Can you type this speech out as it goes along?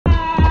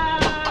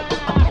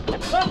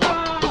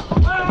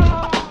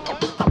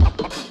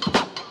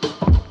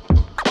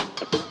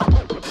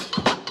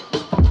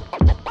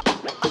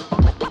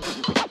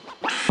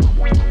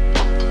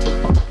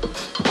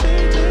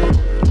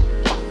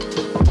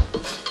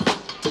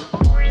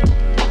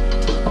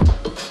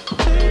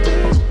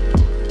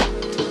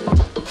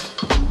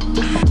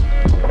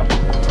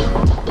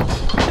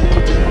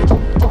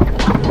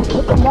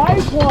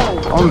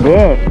I'm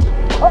big.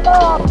 Hook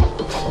up!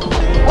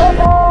 Hook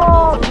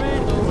up!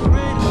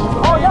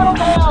 Oh,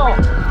 Yellowtail!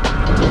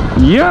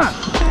 Yes!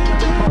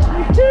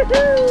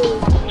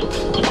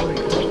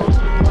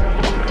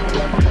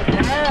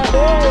 Yeah,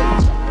 boy!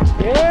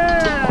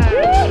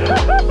 Yeah!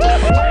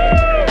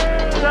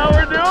 That's how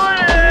we're doing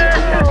it!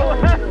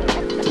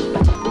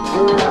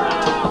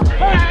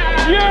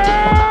 Yeah!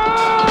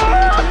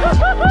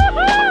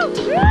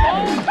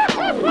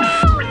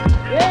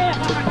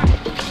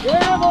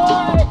 Yeah,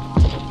 boy!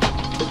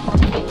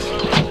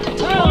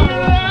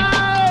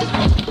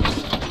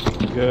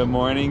 Good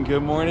morning,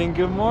 good morning,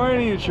 good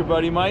morning. It's your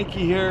buddy Mikey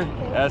here,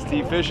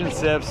 SD Fish and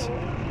Sips.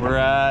 We're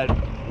at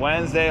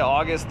Wednesday,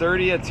 August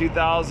 30th,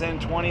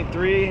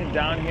 2023,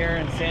 down here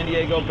in San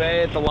Diego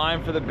Bay at the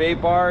line for the bait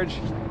barge.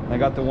 I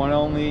got the one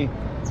only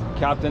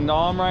Captain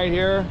Dom right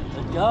here.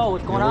 Let's go,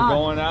 what's going on? We're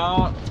going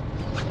out,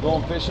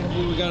 going fishing.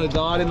 We got a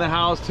Dot in the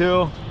house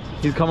too.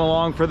 He's coming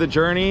along for the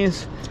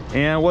journeys.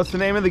 And what's the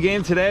name of the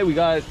game today? We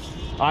got,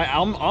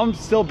 I'm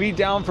still beat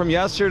down from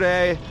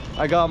yesterday.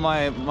 I got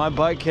my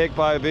butt kicked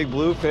by a big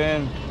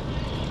bluefin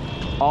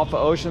off the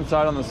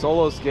Oceanside on the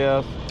solo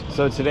skiff.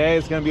 So today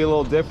it's gonna be a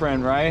little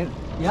different, right?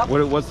 Yep.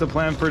 What's the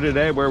plan for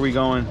today? Where are we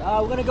going?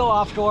 We're gonna go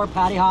offshore,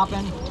 paddy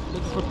hopping,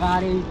 looking for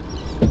paddy,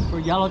 for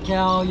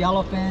yellowtail,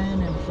 yellowfin,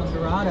 and some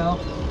Dorado.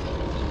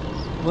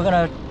 We're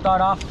gonna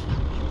start off.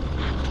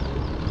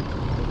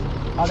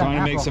 Trying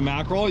to make some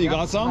mackerel. You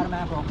got some? Got a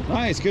mackerel.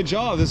 Nice, good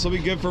job. This will be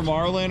good for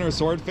marlin or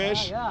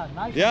swordfish. Yeah,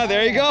 nice. Yeah,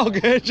 there you go.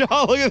 Good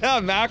job. Look at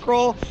that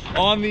mackerel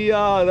on the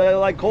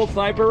like Cold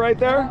Sniper right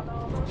there.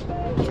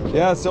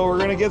 Yeah, so we're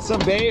gonna get some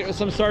bait,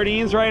 some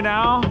sardines right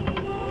now,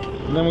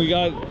 and then we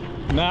got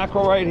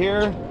mackerel right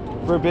here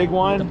for a big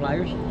one. The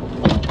pliers.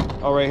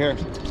 Oh, right here.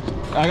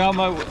 I got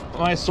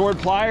my sword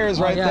pliers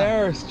right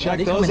there.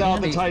 Check those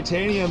out. The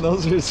titanium.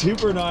 Those are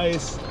super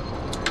nice.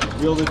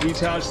 Be able to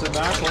detach the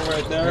mackerel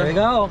right there. There we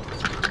go.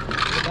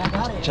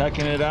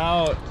 Checking it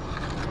out.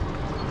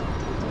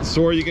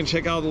 Store, you can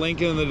check out the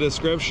link in the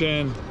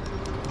description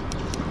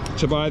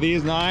to buy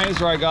these knives.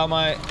 Where I got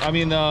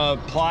the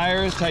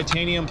pliers,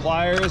 titanium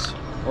pliers.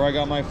 Where I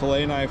got my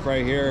fillet knife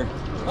right here.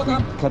 Okay.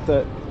 Cut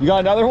the. You got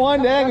another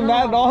one? Dang,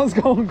 Matt Dom's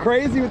going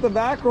crazy with the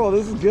mackerel.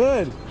 This is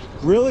good.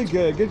 Really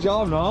good. Good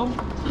job, Nom.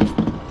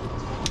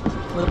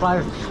 With the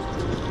pliers.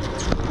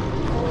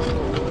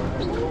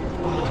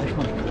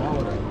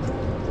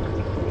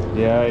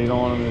 Yeah, you don't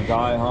want him to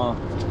die, huh?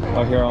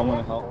 Oh, here, I want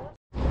to help.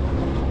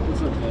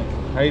 It's okay.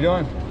 How you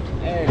doing?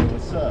 Hey,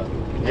 what's up?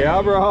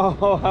 Yeah, bro.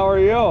 How are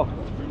you?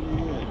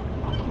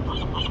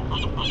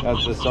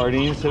 That's the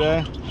sardines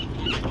today.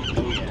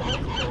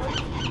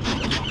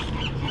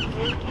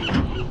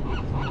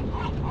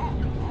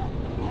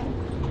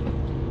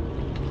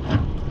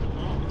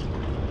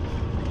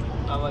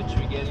 How much are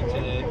we getting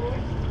today?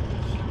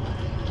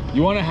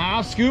 You want a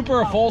half scoop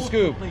or a full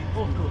scoop? Please,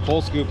 full scoop.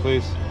 Full scoop,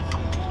 please.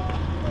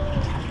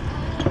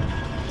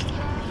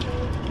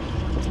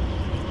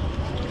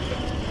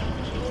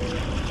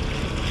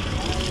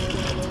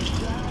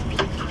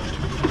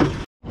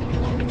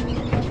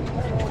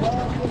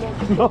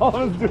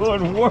 Dom's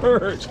doing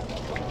work.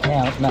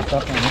 Yeah, it's messed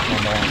up on this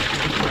one,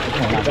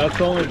 though. That's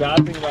the only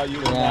bad thing about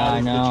you. Yeah,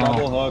 I know. The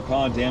treble hook,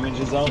 huh?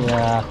 Damages them.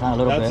 Yeah, kind of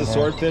a little bit. That's a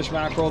swordfish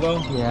mackerel,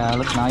 though. Yeah, it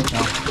looks nice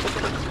though.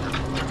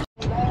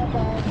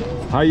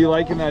 How you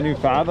liking that new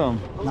Fathom?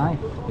 Nice.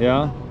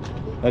 Yeah?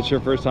 That's your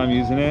first time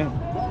using it?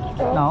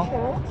 No.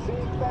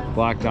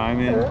 Black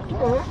Diamond.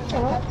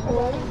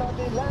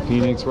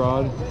 Phoenix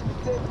rod.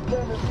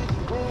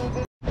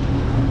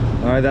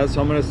 All right, that's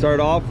what I'm gonna start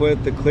off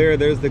with. The clear,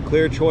 there's the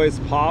Clear Choice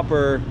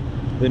popper,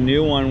 the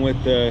new one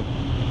with the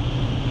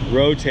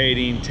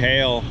rotating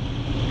tail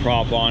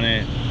prop on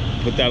it.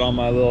 Put that on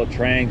my little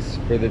tranks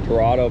for the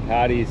Dorado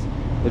patties.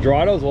 The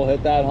Dorados will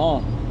hit that,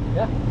 huh?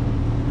 Yeah.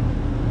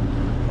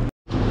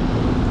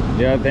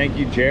 Yeah, thank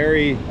you,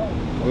 Jerry,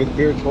 with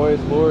Clear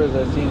Choice Lures.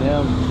 I've seen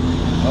him.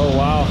 Oh,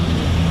 wow.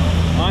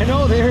 I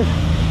know they're,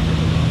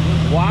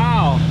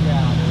 wow.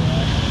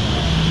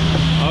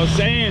 I was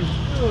saying,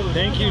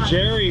 thank you,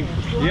 Jerry.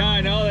 Yeah,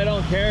 I know, they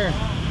don't care.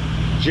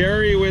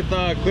 Jerry with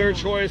Clear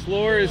Choice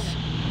Lures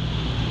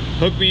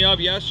hooked me up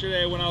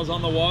yesterday when I was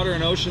on the water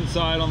in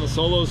Oceanside on the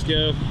solo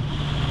skiff,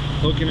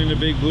 hooking into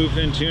big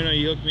bluefin tuna.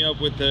 He hooked me up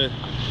with the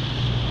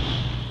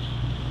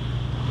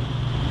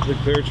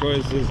Clear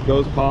Choice's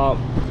Ghost Pop.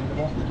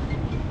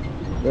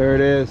 There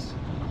it is.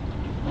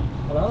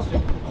 Hello?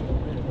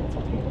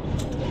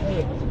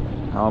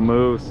 How it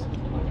moves.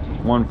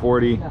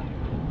 140.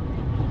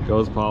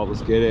 Ghost Pop,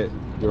 let's get it.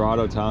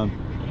 Dorado time.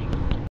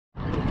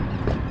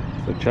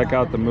 So check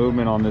out the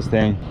movement on this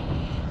thing.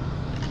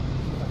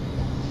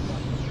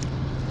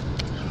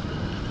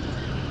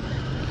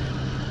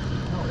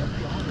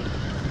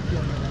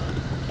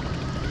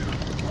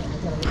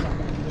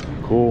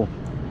 Cool.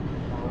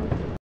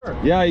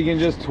 Yeah, you can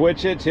just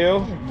twitch it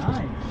too.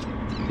 Nice.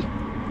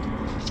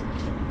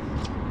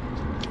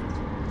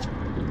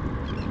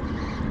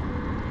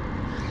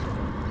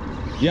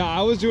 Yeah,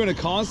 I was doing a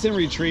constant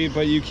retreat,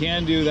 but you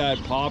can do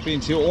that popping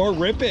too, or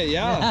rip it,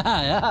 yeah.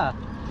 Yeah, yeah.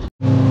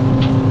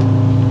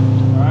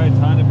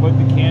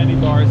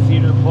 bar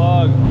cedar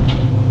plug,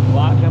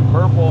 black and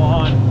purple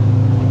on.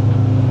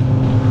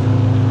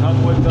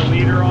 Comes with the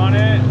leader on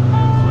it.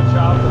 Switch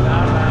out the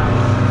Mad Max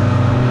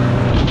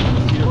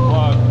cedar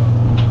plug.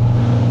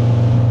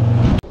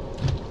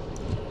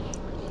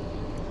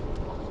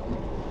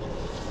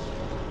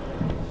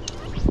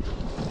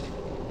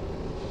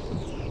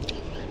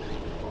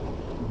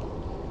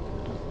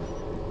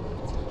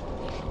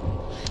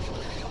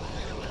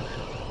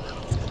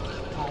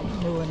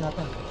 Doing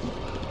nothing.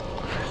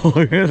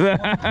 Look at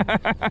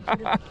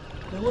that.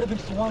 They would have been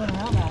swarming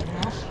around that, you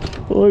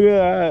know? Look at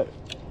that.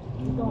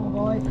 Keep going,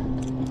 boys.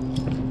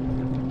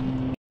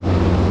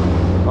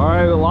 All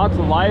right, lots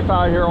of life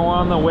out here. We're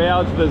on the way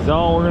out to the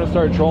zone. We're gonna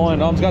start trolling.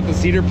 Dom's got the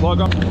cedar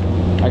plug on.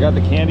 I got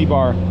the candy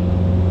bar.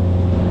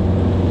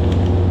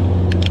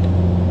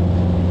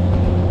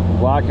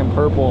 Black and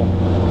purple.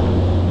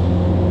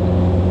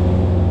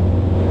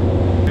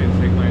 Okay,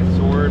 take my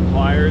sword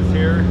pliers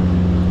here.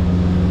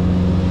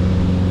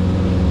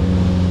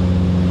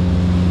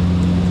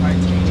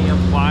 Titanium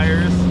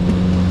pliers.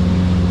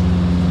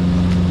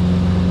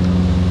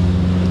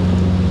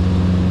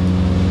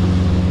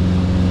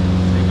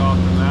 Take off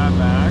the Mad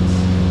Max.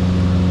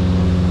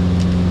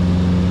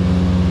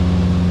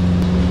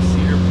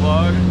 Cedar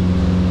plug.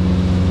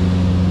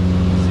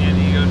 San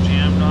Diego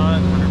jam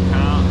knot, 100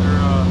 pound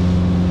or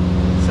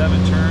 7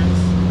 turns.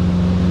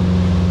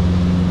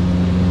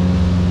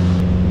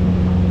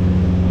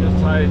 Just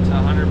tied it to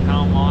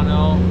 100-pound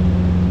mono.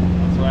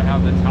 So I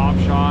have the top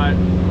shot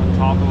on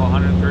top of a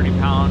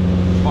 130-pound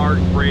bark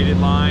braided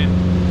line,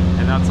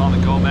 and that's on the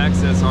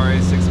Gomex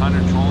SRA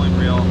 600 trolling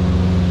reel.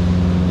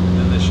 And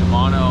then the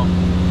Shimano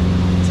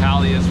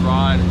Talius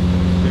rod,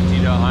 50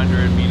 to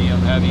 100,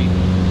 medium heavy,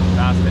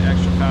 fast to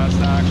extra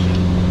fast action.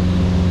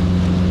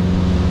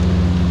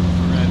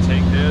 We're gonna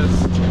take this.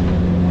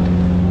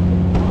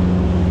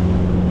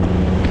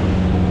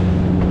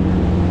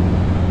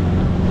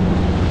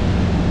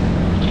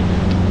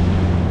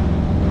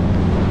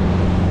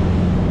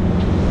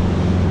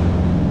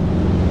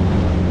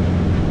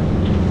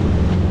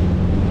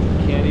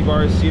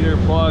 Bar cedar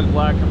plug,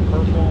 black and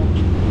purple.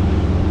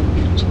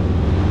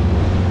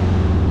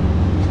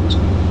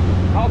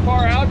 How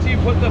far out do you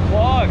put the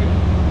plug?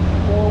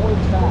 4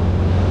 weeks back.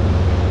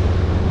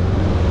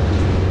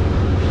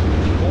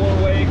 4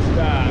 weeks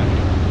back.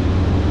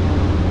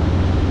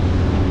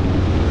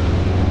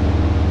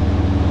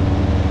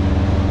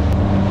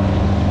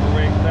 4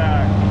 weeks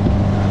back.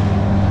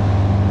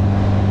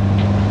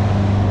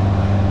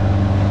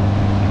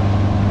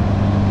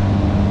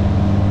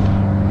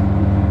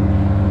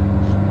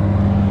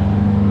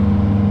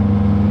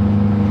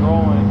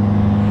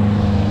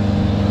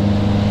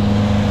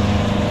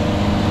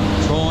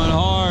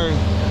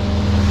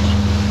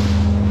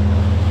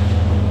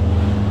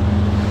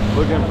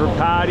 Looking for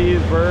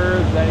patties,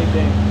 birds,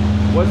 anything.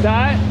 What's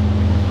that?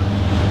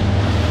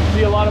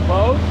 See a lot of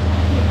boats?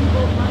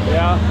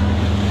 Yeah.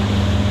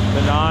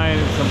 The 9,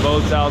 some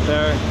boats out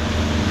there.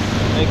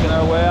 Making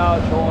our way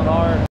out, trolling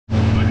hard.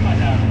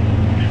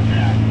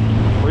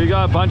 We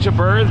got a bunch of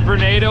birds,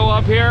 Bernado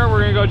up here.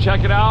 We're gonna go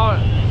check it out.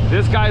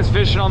 This guy's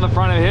fishing on the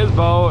front of his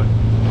boat.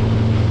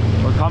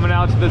 We're coming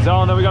out to the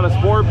zone. Then we got a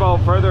sport boat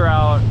further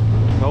out.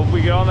 Hope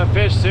we get on the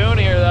fish soon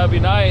here. That'd be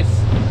nice.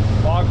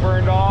 Log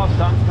burned off,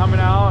 sun's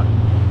coming out.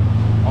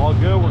 All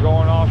good, we're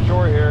going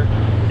offshore here.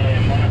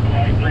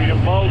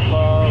 Freedom Boat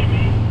Club.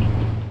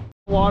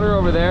 Water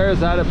over there, is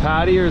that a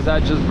patty or is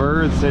that just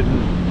birds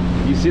sitting?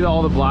 You see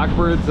all the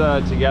blackbirds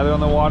together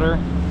on the water?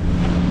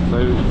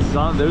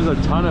 There's a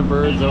ton of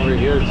birds over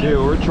here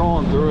too. We're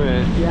trolling through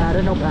it. Yeah,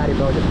 there's no patty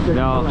boat, just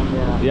chilling,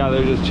 yeah,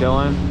 they're just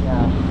chilling.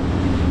 Yeah.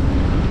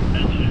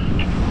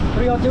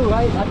 What do you do,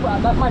 right?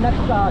 That's my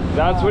next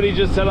That's what he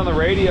just said on the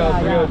radio,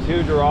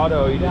 302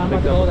 Dorado. He just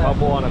picked up a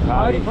couple on a patty.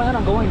 I already plan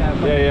on going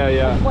there.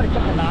 Yeah. I just want to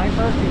check the 9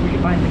 first, see if we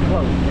can find anything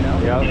close, you know?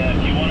 Yeah. Yeah,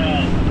 if you want to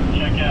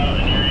check out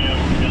an area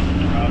because of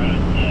Dorado,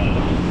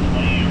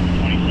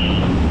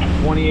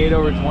 it's 28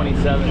 over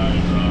 27.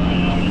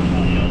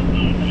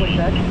 That's what he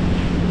said?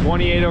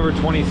 28 over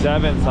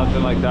 27,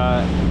 something like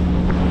that.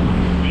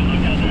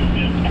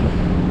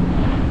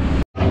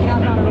 Yeah,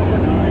 I'm not a real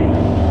quick.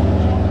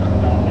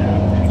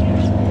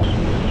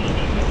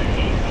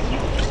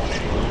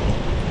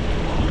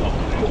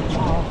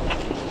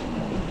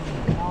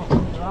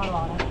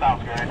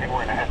 Sounds good. I think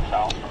we're going to head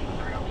south from the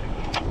 302.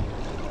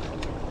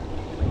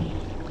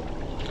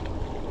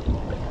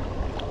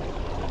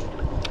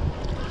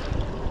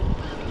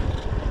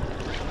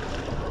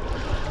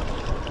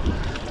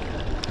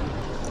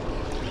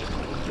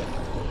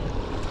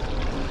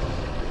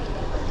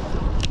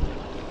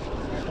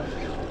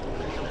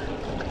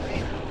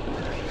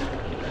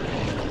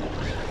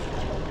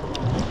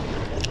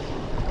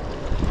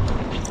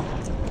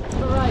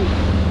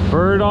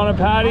 Bird on a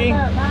patty?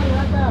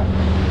 Right there.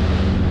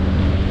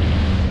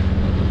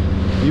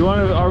 You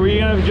want to? Are we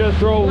gonna just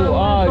throw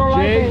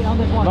jig?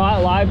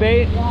 Not live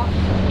bait? Yeah,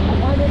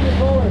 I'm finding it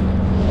forward.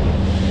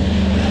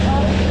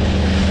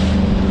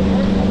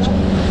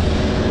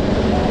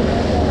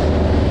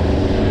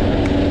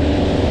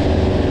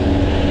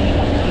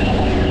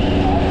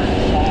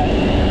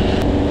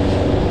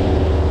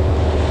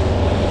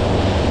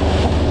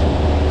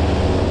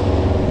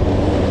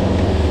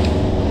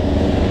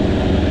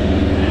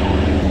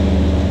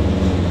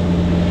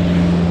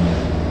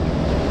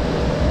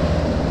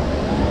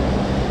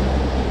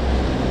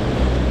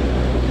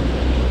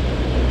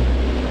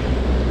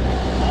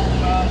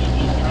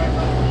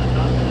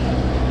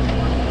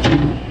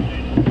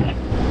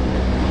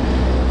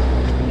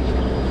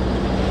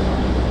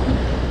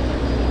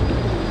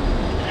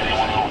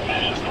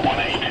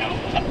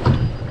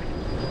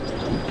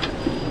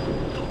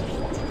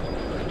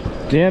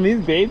 Damn,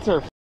 these baits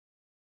are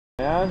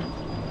man.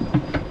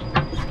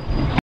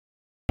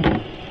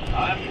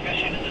 I'm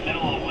fishing in the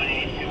middle of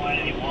 182,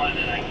 181,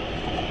 and I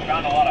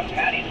found a lot of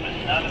patties, but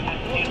none of them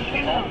seems to be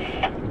holding.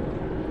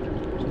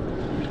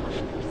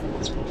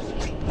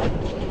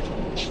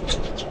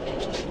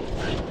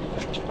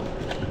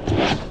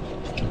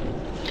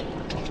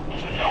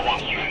 Got one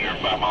stringer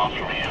 5 miles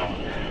from you,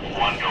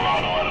 one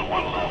Dorado and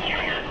one little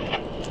stringer.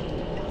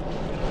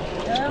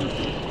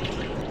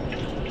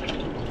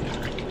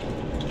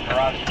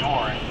 Garage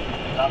door,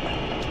 nothing.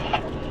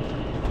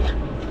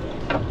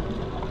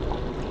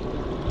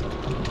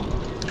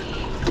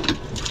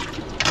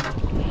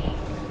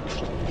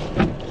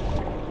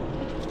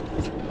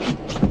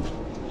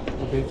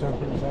 The baits are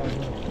pretty bad.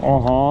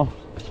 Uh-huh.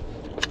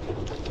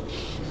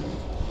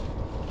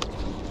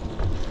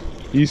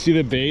 You see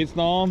the baits,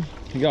 Nom?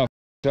 He got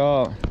f***ed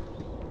up.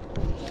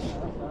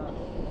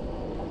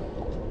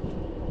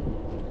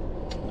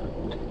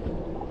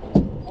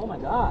 Oh my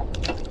god.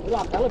 We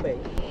lost elevate.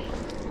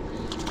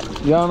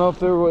 Yeah, I don't know if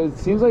there was. It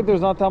seems like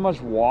there's not that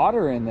much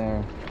water in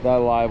there, that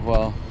live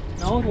well.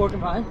 No, it's working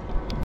fine.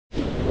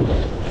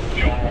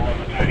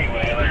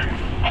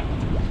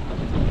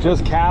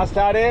 Just cast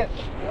at it?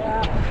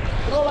 Yeah.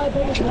 All I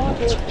think is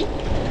water.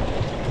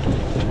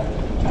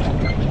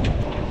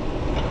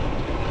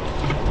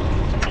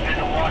 In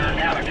the water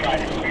now, I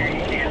tried it here.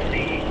 You can't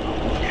see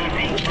 2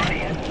 feet in front of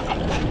you.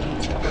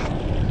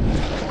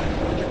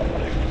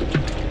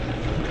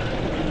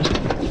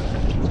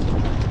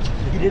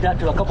 He did that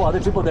to a couple other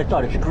people that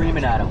started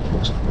screaming at him.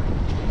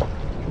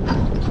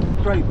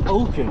 Straight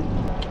ocean.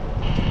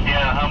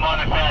 Yeah, I'm on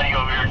the patio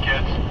over here,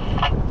 kids.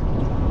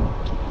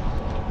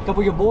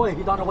 Couple of your boys,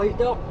 he's on the way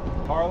still?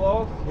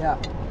 Carlos? Yeah.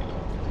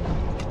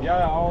 Yeah, I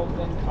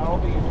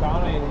don't think he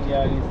found anything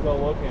yet. He's still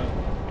looking.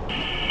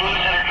 Blue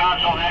center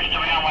console next to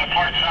me on my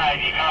port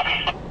side. You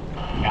copy?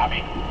 Copy.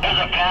 There's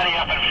a patty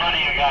up in front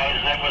of you guys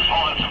that was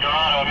holding some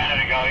Dorado a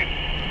minute ago.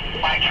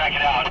 You might check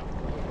it out.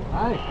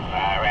 Hi.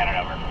 I ran it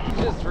over.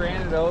 He just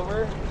ran it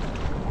over?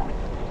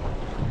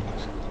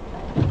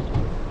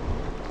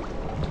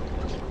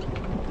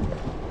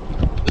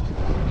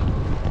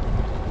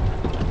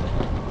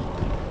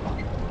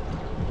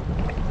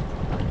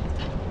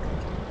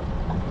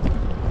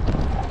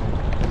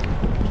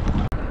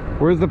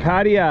 Where's the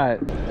patty at?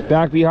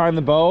 Back behind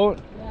the boat?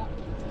 Yeah.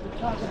 We'll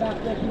talk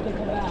about this, you can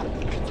come back.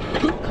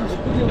 Give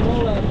you a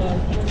roll of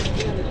it's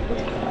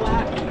pretty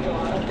flat, so I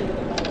don't think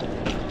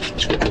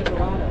it's a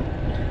Dorado.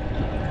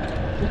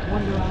 Just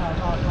one Dorado,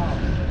 that's all.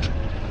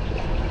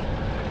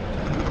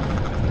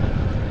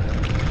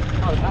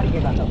 Oh, the patty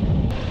came back up.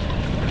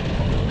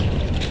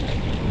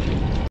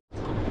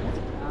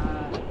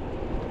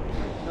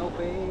 No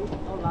bait,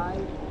 no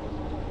light.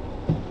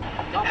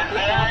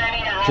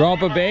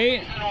 Drop a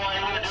bait?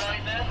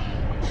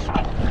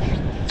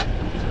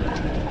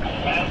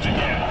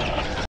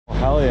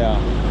 Hell yeah.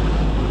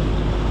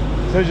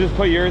 So just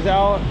put yours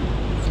out?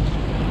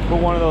 Put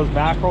one of those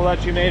mackerel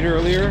that you made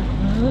earlier?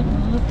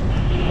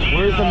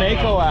 Where's the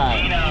mako at?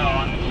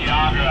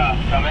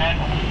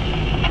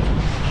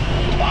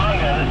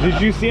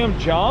 Did you see him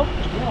jump?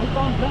 Yeah, he's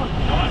on jump.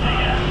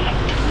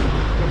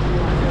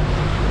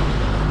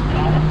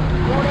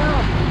 Go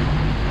down.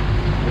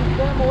 Just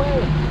stand away.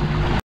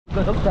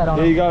 Good hook that on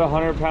Yeah, him. you got a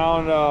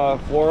 100-pound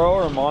fluoro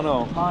or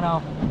mono? Mono.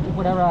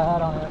 Whatever I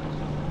had on it.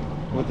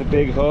 With the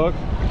big hook?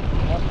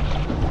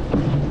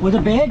 Was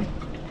it big?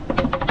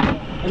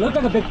 It looked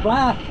like a big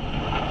splash.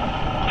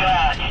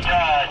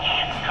 Judge,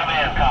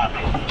 command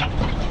copy.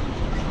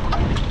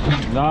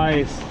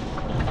 Nice.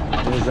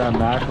 There's that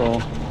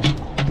mackerel.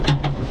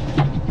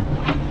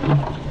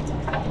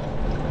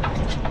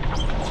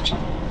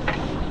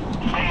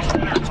 Hey,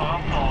 center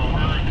console,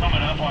 we're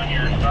coming up on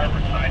your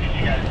starboard side. Did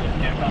you guys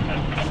get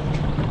something?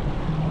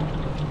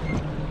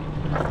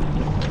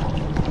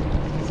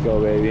 Let's go,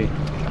 baby.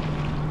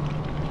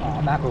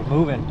 Oh, mackerel's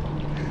moving.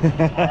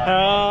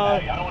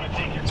 Patty. I don't want to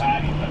take your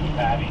patty, such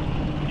patty.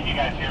 Can you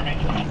guys hear me?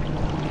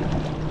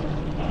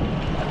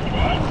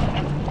 What?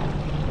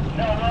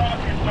 No, we're on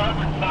your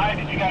starboard side.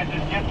 Did you guys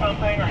just get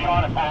something, or are you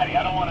on a patty?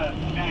 I don't want to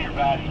steal your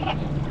patty. No,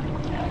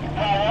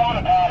 we're on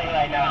a patty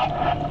right now.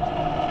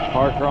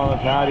 Parker on the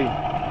patty.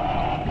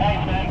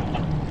 Thanks, man.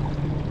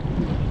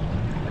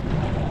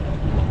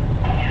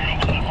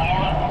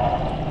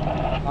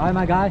 Alright,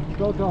 my guy.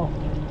 Go.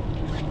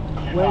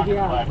 Where's he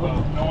at? No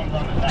one's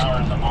on the tower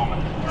at the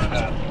moment. We're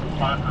the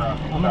Parker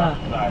on the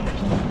I'm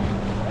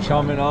side.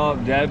 Chumming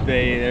up, dead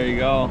bait. There you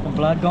go. Some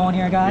blood going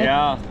here, guys?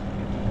 Yeah.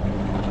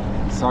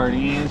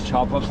 Sardines.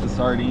 Chop up the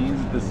sardines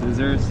with the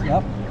scissors.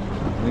 Yep.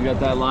 We got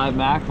that live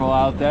mackerel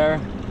out there.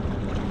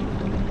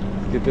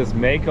 Get this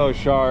mako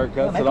shark.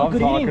 That's Yeah, what I'm Mako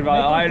talking good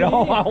about. I eating.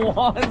 know. Mako I good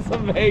want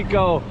some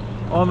mako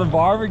on the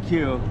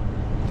barbecue.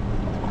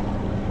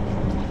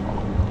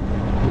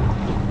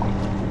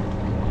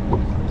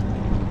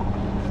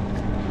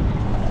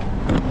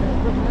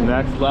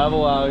 Next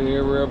level out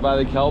here. We're by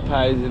the kelp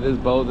paddies at this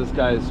boat. This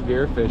guy is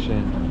spear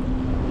fishing,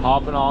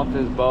 hopping off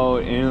his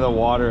boat into the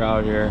water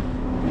out here.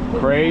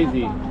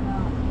 Crazy.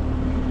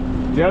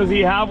 Does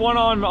he have one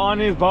on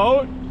his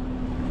boat?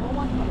 No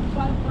one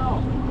by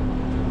himself.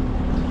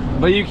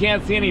 But you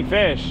can't see any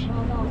fish.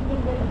 No, he's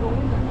getting ready to go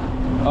in there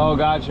now. Oh,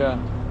 gotcha.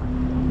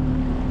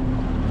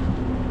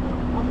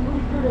 I'm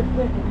pretty sure there's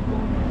fish when he's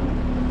going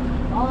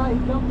in. All right, he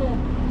jumped in.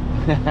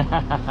 He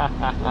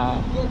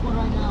has one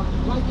right now.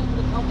 He's right next to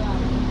the kelp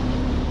paddy.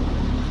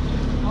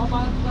 All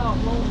by himself,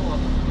 lone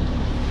wolf.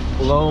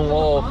 Lone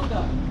wolf.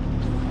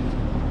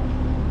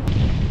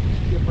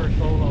 Skipper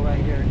solo right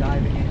here,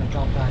 diving in the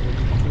kelp paddy. Did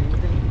you see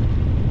anything?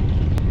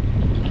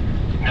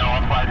 No,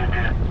 if I'd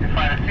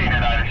have seen it,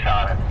 I'd have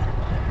shot it.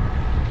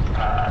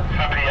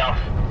 Somebody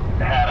else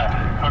had a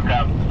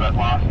hookup but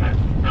lost it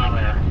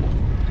earlier.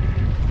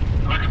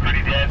 Looks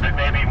pretty dead, but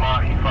maybe he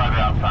farther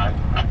outside.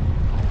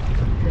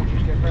 Thank you,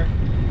 Skipper.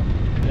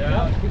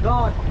 Yeah. Keep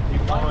going.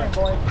 Keep going.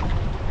 Boy.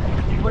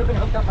 You would have been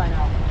hooked up by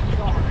now. Keep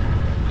going.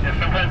 Yeah,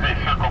 sometimes they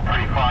circle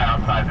pretty far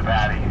outside the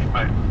paddy,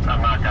 but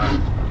I'm not gonna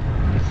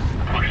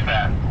push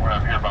that when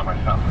I'm here by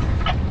myself.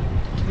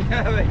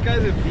 Yeah, that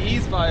guy's a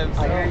beast by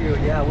himself. I hear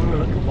you. Yeah, we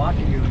were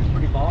watching you. It was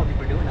pretty ballsy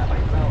for doing that by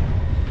yourself.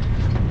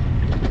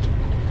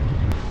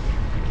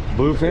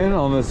 Bluefin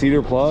on the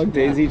cedar plug,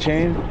 daisy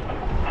chain. He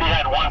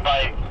had one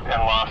bite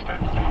and lost it.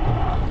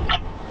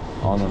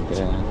 On the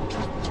bed.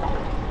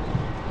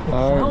 It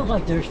sounds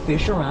like there's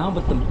fish around,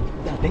 but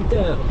I think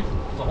the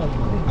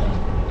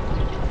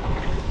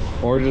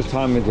Or just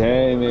time of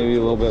day, maybe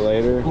a little bit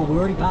later. well, we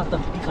already passed the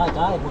peacock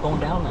eye. We're going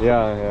down now.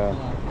 Yeah.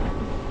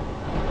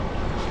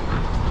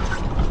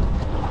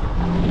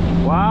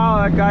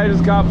 Wow, that guy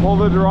just got pulled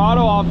the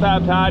Dorado off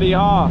that paddy,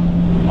 huh?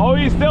 Oh,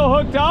 he's still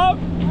hooked up?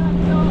 I'm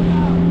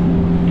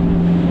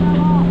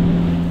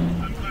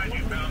glad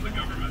you found the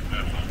government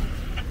vessel.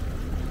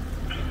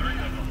 There's 3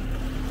 of them.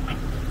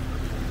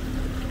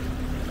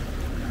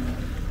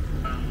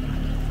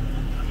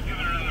 Let's give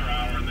it another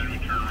hour and then we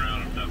turn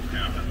around if nothing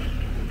happens.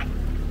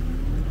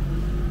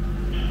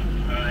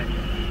 Alright.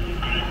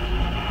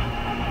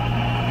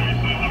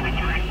 Number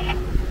 3.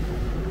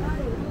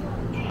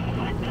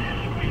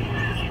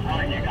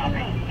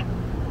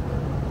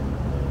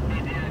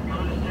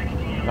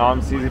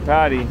 Tom sees a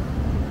paddy.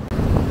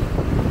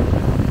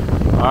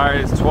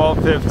 Alright, it's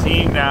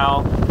 12:15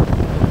 now.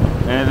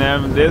 And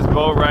then this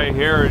boat right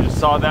here, just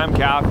saw them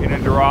capping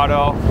in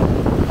Dorado.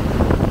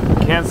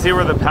 Can't see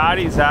where the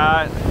paddy's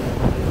at.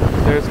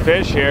 There's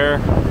fish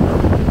here.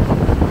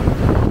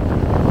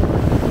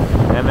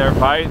 And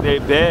they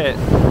bit.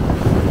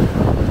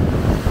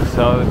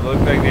 So it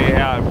looked like they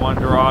had one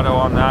Dorado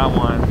on that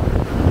one.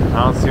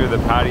 I don't see where the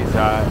paddy's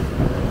at.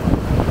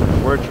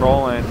 We're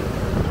trolling.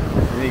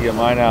 I need to get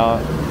mine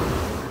out.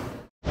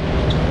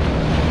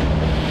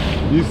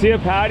 You see a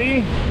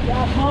paddy?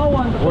 Yeah, small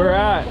one. Where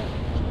at?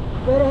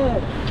 Straight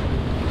ahead.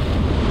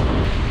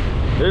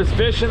 There's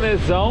fish in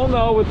this zone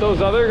though with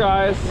those other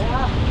guys.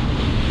 Yeah.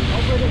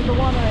 Hopefully this is the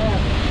one I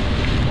have.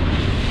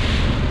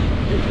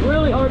 It's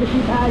really hard to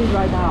see paddies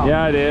right now.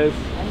 Yeah, it is.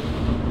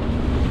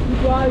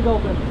 Keep your eyes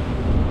open.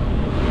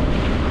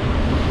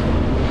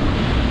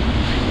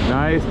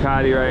 Nice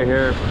paddy right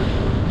here.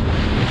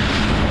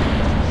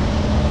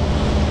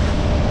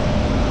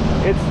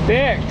 It's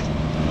thick.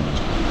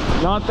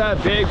 Not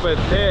that big, but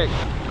thick.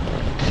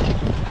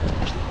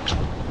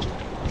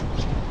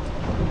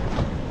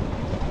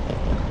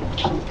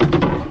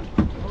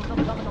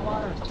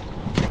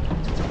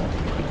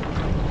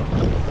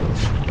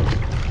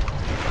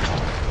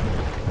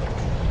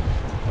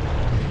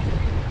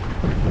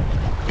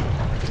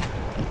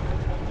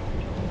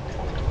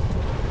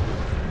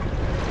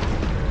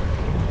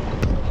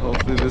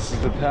 Hopefully this is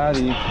the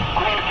paddy.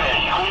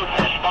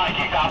 Queenfish, Mike,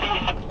 you copy?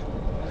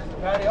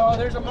 Paddy, oh,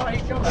 there's a mine.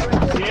 He jumped right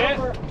there. See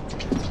it?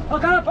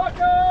 Hook up! Hook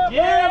up!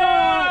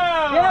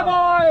 Yeah! Yeah,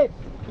 boy!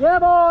 Yeah,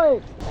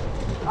 boy!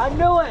 I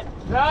knew it!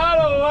 Not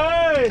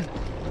away!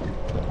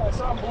 I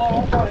saw him blow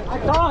up on it. I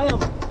saw him!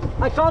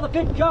 I saw the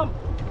fish jump!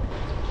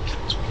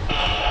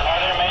 Are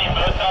there many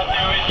boats out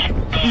there with you?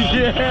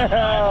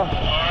 Yeah!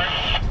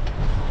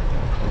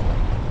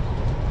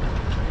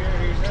 Here,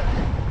 he's at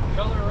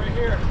color right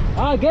here.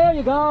 Alright, there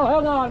you go.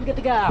 Hang on, get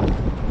the gap.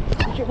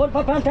 What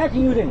pound tack are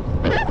you using?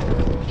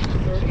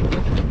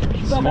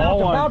 30. Small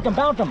one.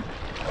 Bounce him.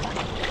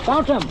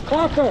 Bounce him,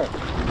 faster.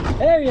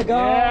 There you go.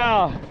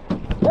 Yeah!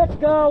 Let's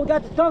go. We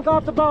got the chunk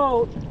off the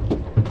boat.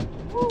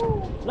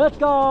 Let's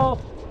go.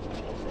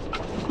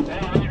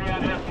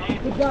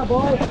 Good job,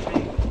 boy.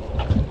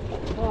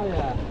 Oh,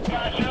 yeah.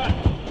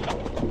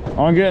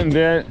 I'm getting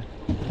bit.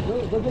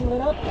 We're getting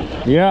lit up?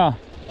 Yeah.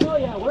 Oh,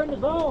 yeah, we're in the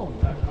zone.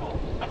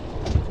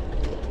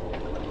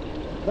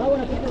 That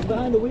one I think was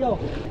behind the wheel.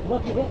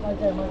 Lucky hit right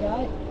there, my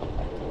guy.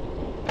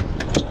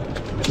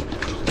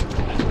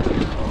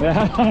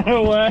 That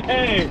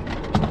way!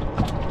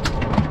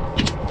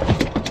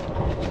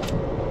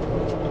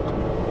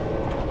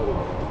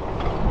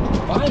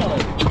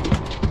 Finally.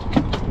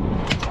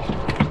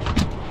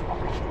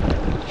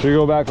 Should we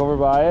go back over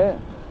by it?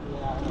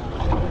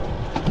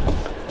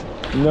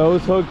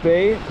 Nose hook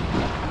bait?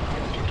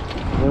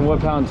 And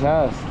what pound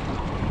test?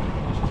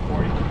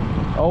 40.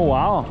 Oh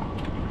wow.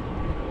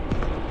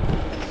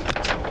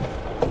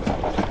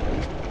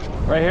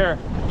 Right here.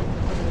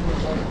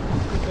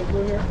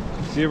 Blue here?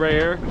 See it right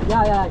here?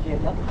 Yeah, yeah, I see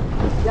it. Yep.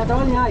 Yeah, they're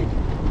on the ice.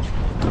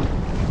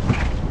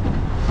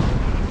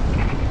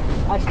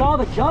 I saw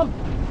the jump.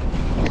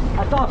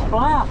 I saw a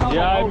splash.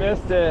 Yeah, I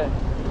missed it.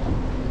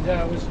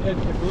 Yeah,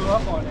 it blew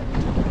up on it.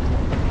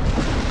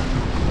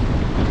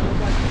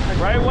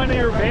 Right when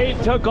your bait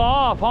took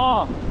off, huh?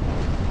 I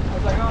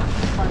was like,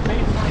 oh, my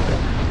bait's like that.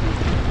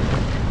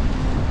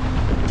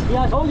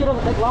 Yeah, I told you it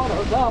doesn't take long to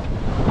hook up.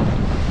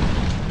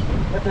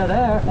 If they're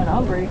there and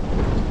hungry.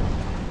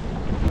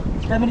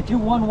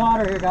 72-1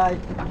 water here, guys.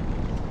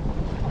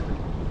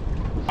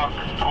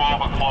 12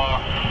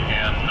 o'clock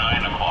and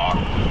 9 o'clock.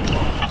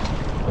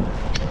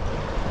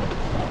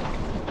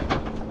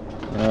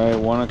 All right,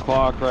 1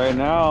 o'clock right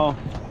now.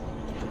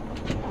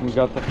 We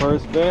got the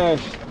first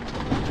fish.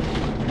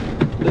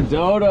 The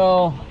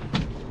dodo.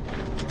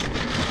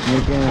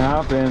 Making it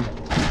happen.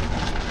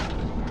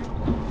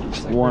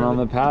 One on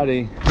the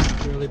paddy.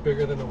 Really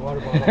bigger than a water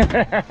bottle.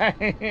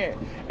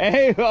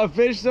 Hey, a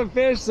fish's a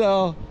fish,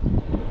 though.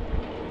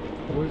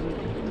 What is it?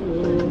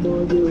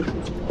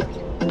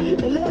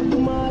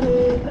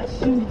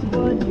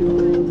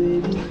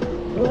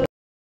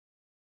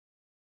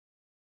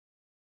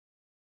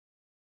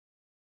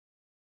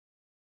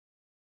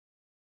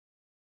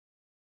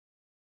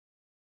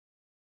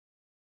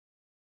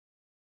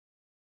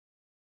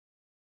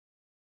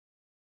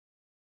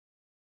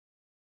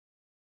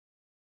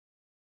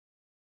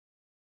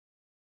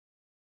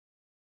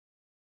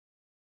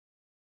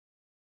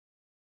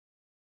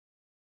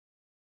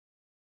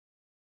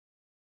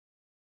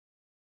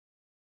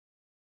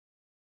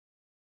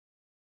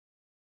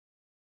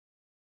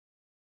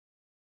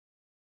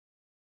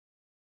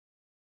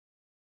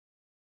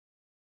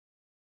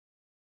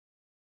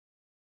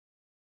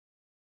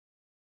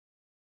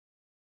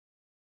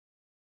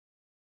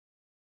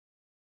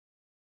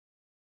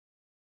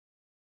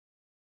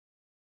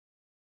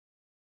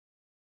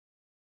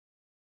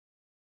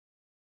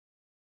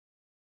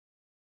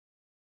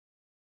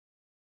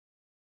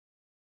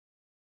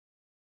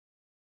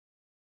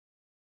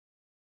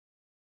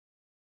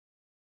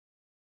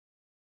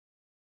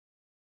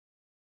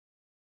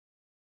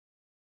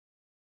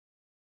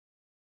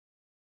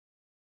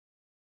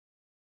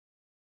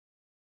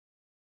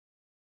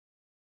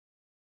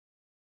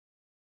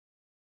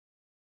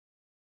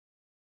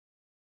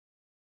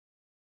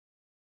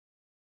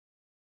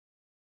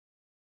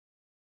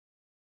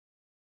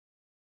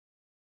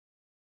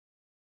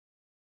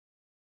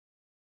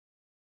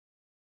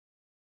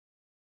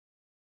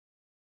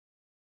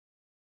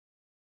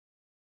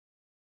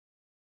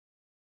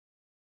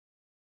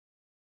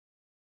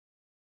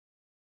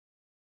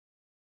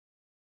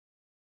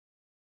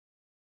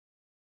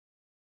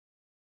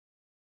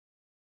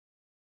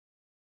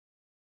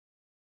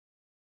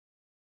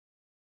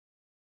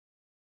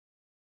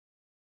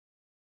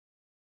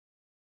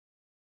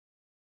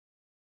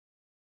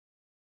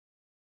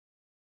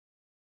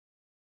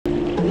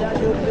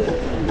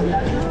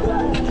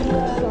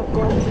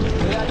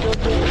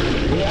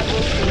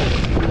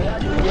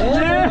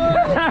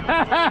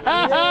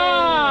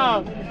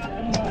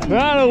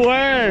 Not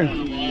aware.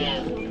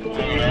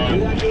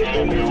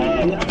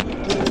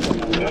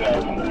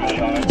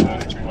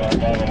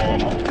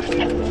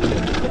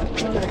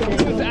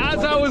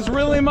 As I was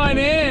reeling mine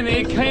in,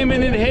 it came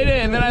in and hit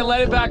it, and then I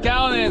let it back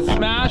out and it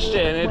smashed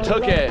it and it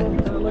took it.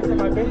 And I looked at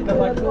my bait and I'm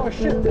like, oh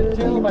shit, the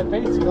tail of my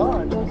bait's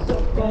gone.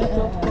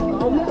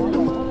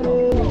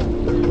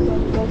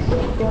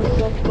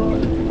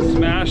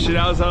 Smashed it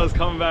as I was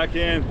coming back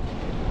in.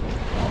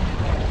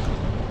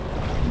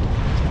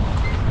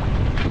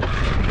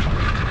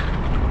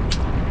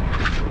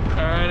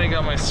 Alright, I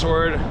got my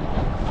sword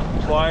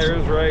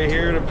pliers right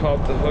here to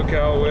pop the hook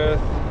out with.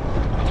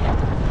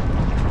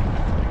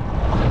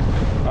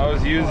 I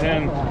was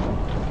using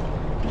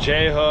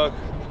J-hook,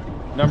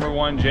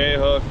 #1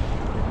 J-hook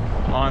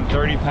on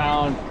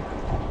 30-pound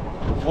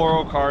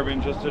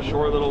fluorocarbon, just a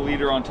short little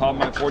leader on top of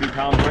my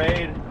 40-pound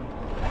braid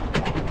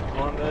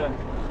on the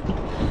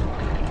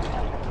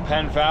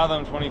Penn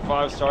Fathom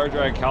 25 Star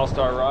Drag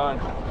CalStar rod.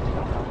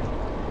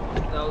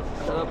 That was the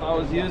setup I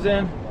was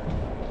using.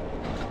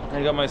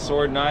 I got my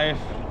sword knife,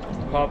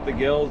 pop the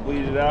gills,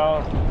 bleed it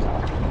out.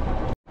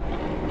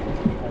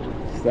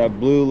 It's that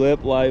blue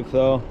lip life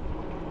though.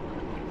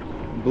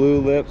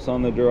 Blue lips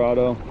on the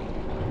Dorado.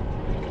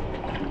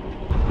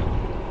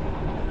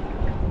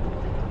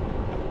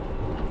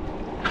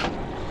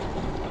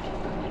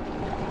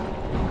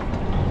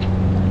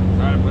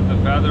 Trying to put the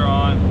feather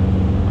on.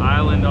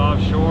 Island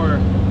offshore.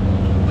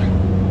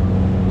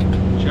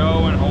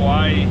 Joe in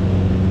Hawaii.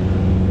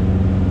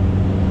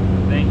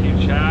 Thank you,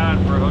 Chad,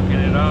 for hooking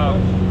it up.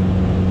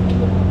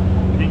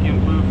 Pink and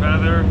blue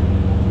feather.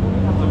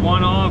 It's a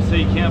one-off, so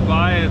you can't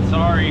buy it.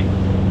 Sorry.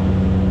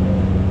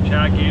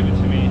 Chad gave it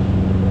to me.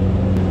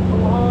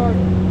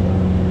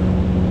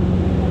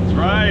 That's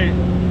right.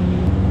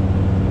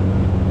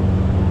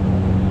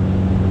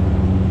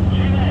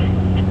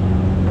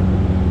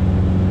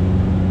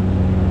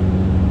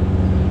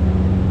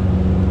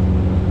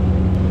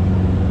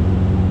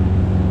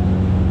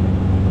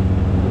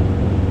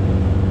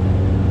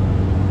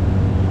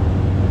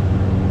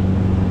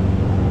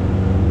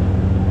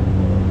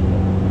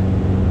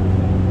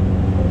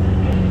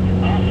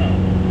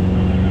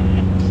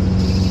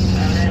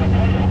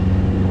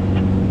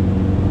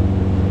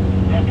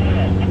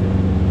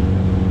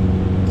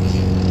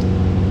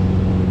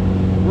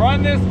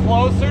 run this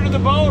closer to the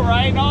boat,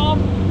 right, Nom?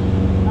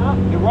 Huh?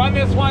 You run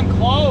this one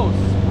close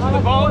to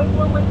the boat?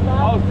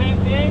 Oh, same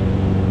thing?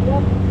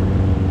 Yep.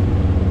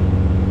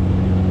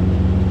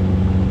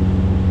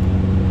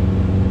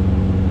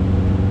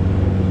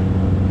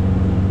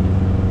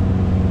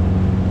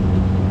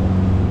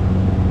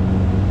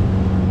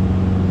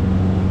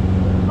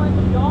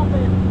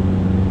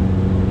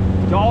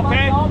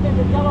 Dolphin? Dolphin,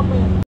 the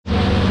yellowfin.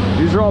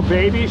 These are all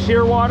baby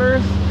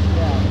shearwaters?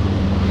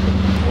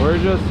 Yeah. We're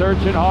just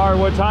searching hard.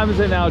 What time is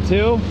it now,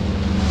 2?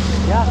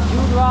 Yeah,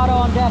 2 Dorado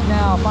on deck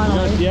now,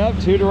 finally. Yep,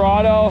 2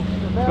 Dorado.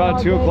 It's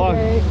about 2 o'clock.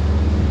 We're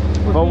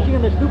fishing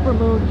in the super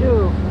moon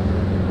too.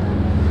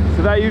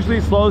 So that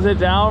usually slows it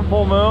down,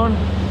 full moon?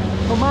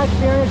 From my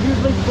experience,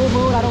 usually full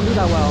moon, I don't do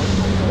that well.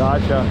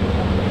 Gotcha.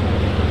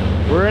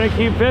 We're gonna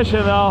keep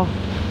fishing though.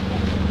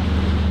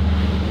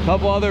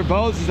 Couple other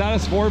boats. Is that a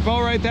sport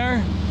boat right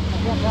there? I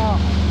can't tell.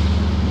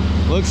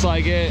 Looks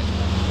like it. Go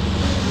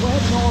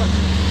ahead north.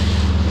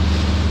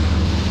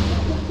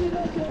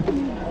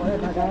 Go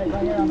ahead, my guy,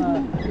 right here on the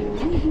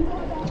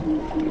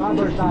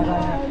starboard side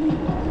right here.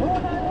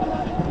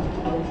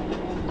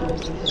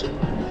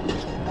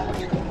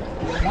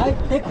 Nice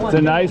thick one. It's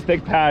a nice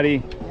thick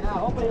patty. Yeah,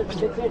 hopefully there's some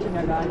big fish in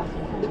there, guys.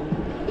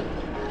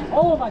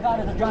 Oh my God,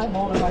 there's a giant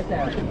molar right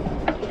there.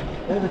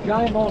 There's a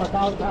giant molar,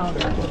 1,000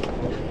 pounder.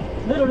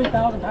 Literally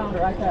 1,000 pounder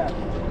right there.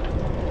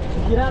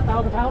 You see that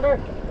 1,000 pounder?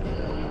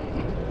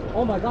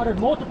 Oh my God, there's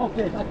multiple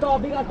fish. I saw a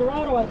big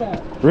Dorado right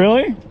there.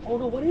 Really? Oh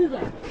no, what is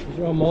that? These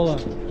are all mola.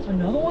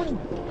 Another one?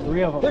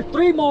 3 of them. There's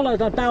 3 molars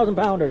on 1,000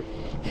 pounders.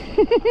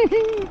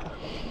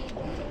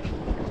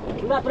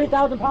 We got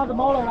 3,000 pounds of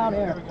molar around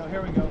here.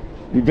 Here we go.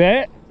 You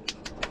bet?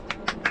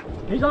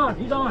 He's on,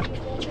 he's on.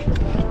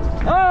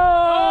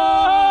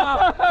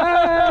 Oh!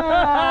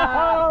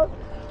 Yeah!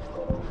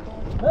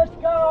 Let's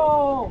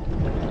go!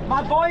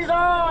 My boy's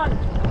on!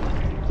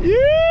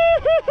 Yeah,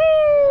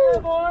 Yeah,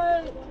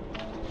 boy!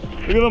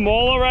 look at the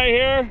mola right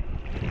here.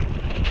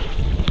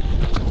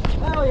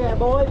 Hell yeah,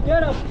 boys,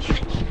 get him!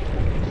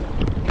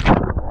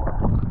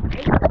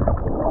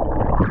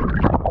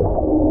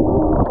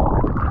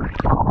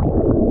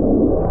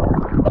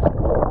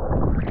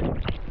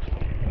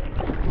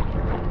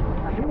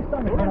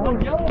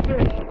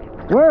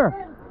 Where?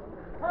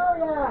 Hell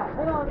yeah!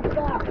 Hang on, look at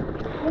that!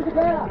 Look at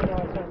that!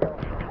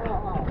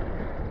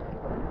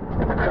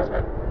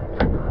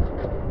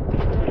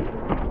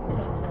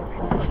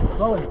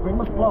 Slowly, bring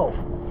them slow.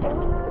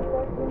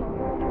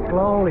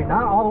 Slowly,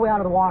 not all the way out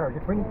of the water.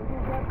 Just bring.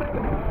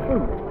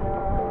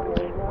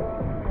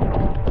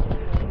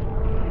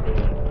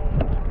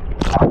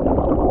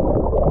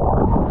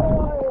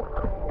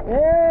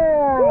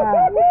 Yeah!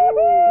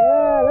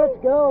 Yeah, let's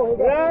go.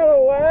 Get out of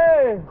the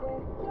way!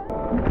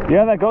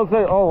 Yeah, that goes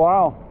there. Oh,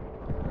 wow.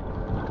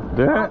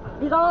 There.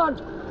 He's on!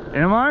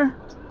 Am I?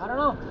 I don't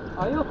know.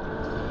 Are you?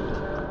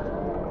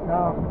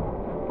 No.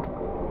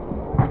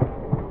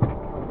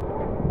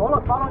 Oh,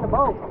 look, following the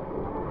boat.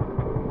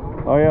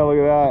 Oh, yeah, look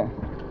at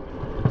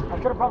I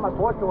should have brought my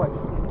board to it.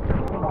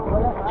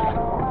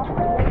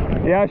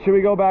 that. Yeah, should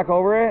we go back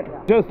over it?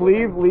 Yeah. Just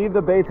leave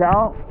the baits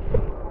out?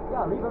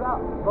 Yeah, leave it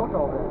out. Boat's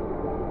over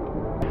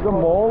there. The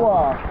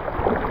mola.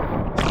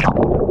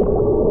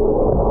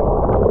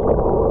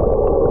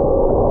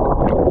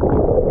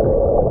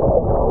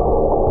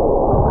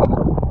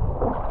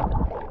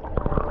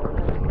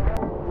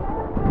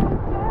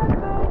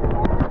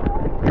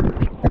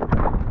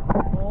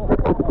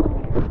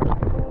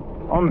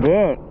 I'm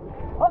bit.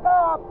 Hook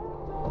up!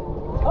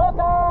 Hook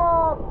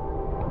up!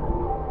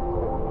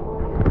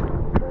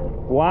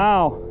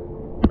 Wow.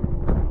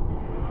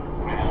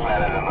 We just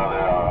landed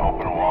another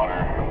open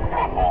water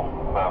purple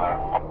feather.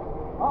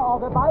 Uh-oh,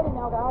 they're biting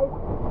now, guys.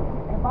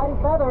 They're biting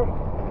feathers.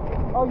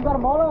 Oh, you got a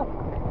mola?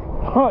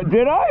 Huh,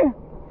 did I?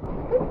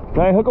 Did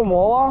I hook a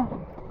mola?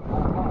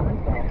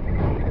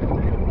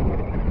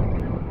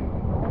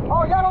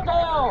 Oh,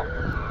 yellowtail!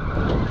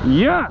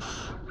 Yes.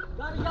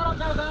 Got a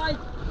yellowtail, guys.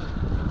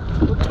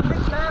 We're getting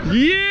big snap.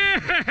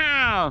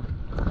 Yeah.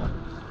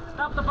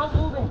 Stop the boat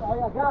moving. Oh,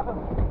 yeah, got him.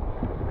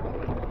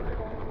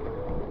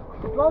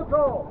 Slow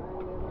troll.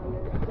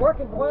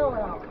 Working well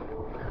now.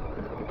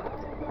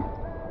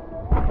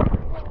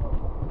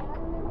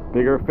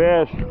 Bigger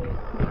fish.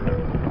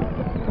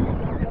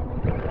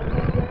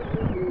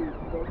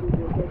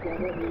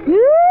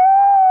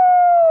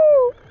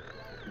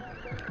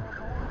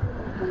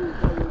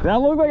 That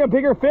looked like a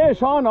bigger fish,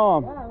 huh,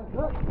 Nom? Yeah, it was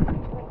good.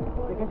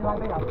 They can try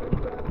big out.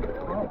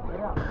 All right, get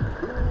it out.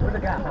 Where's the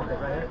gas? Right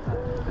here.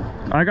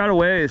 I got a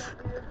ways.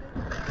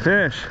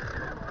 Fish.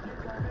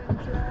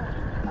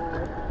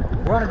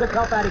 We're on a good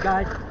kelp patty,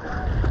 guys.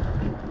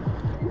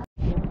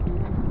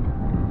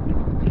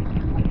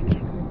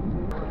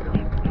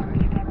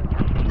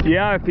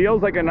 Yeah, it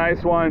feels like a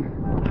nice one.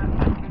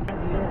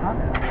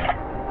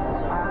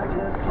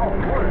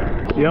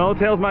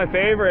 Yellowtail's my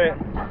favorite.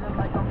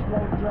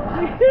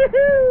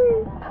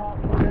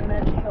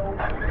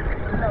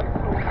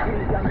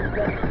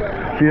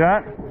 See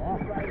that?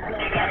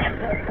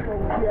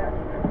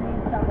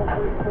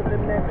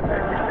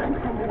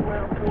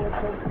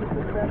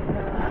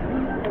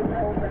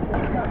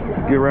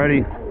 Get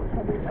ready.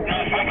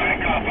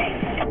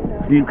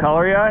 Do you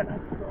color yet?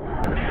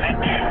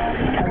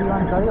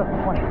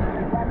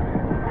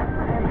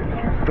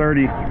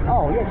 30.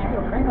 Oh, yeah, she got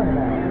a crank on the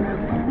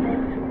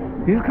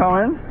back. He's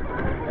coming.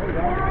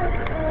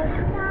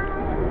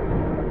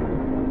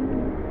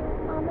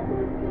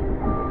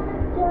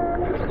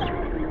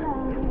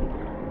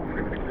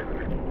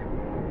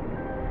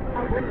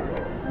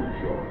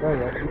 There you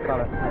go, you got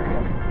it.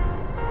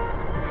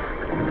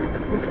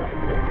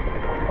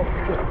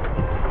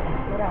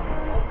 Get out.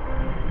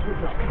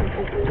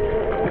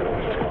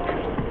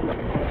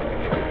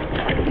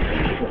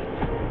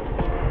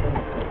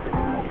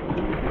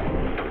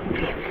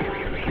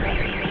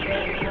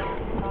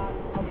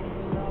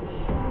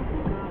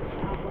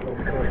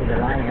 The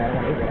line, I don't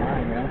want to hit the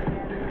line, you know?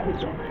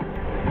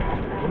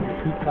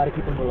 Try to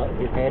keep him below,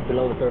 his head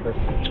below the surface.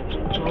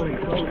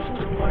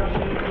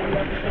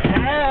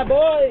 Yeah,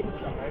 boy!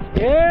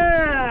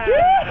 Yeah!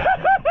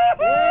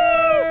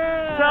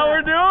 That's how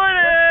we're doing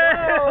it!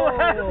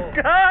 Let's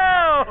go!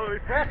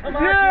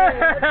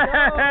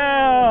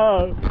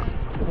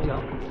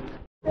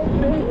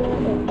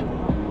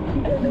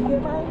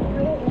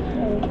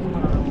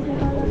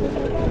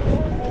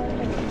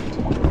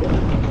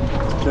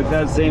 Took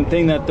that same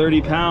thing, that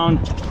 30-pound.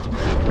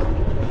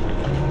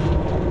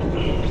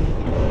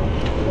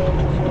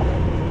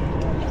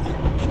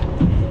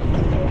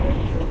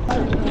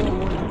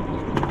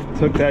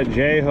 Took that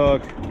J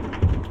hook,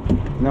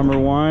 number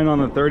 1 on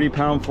the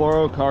 30-pound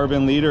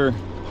fluorocarbon leader,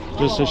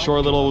 just a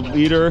short little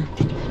leader.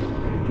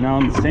 Now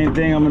the same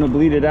thing, I'm gonna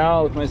bleed it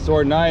out with my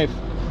sword knife.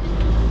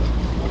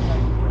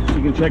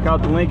 You can check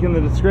out the link in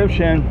the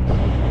description.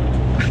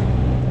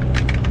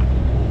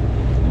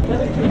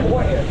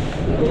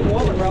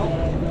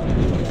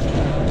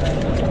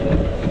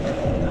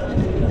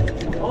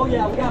 Oh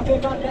yeah, we got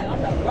fish on that.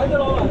 Right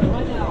now.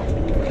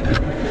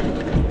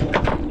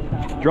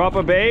 Drop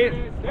a bait.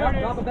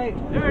 Drop a bait.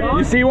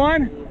 You see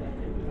one?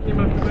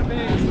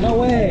 No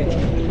way.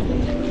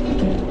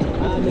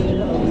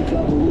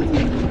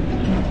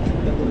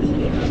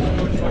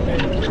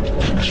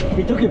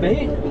 He took your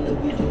bait?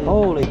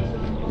 Holy.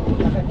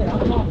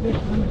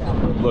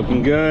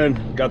 Looking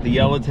good. Got the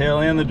yellowtail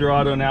and the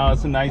Dorado now.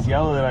 It's a nice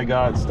yellow that I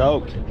got.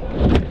 Stoked.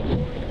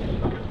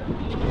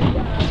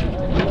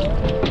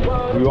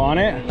 You on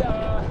it?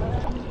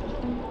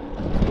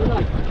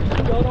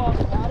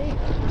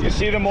 You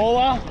see the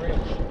mola?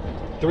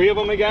 3 of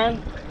them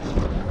again?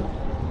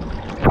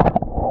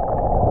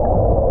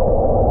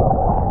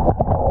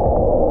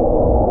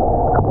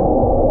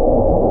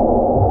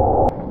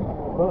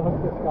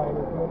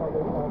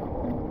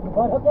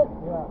 What, hook it?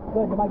 Yeah.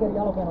 Good, you might get a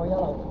yellowfin or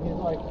yellow. He's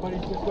like, but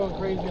he's just going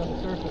crazy on the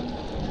surface.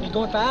 He's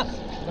going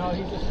fast? No,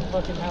 he's just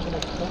fucking having a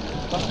That's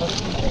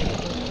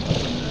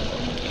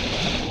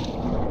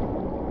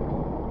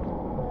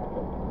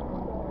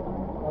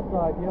the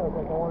idea. It's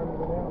like I want him to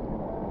go down.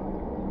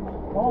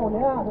 Oh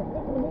yeah, the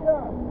 50 meter.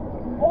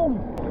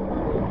 Holy.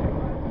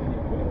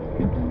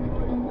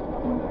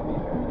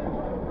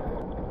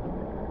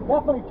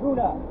 Definitely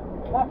tuna.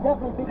 That's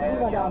definitely big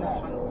tuna down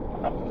there.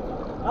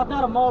 That's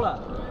not a mola.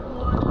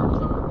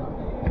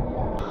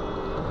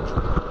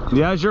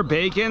 Yeah, is your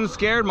bacon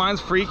scared?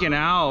 Mine's freaking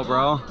out,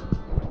 bro.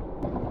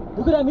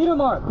 Look at that meter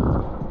mark.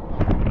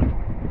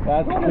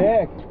 That's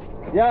sick.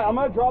 Yeah, I'm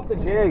gonna drop the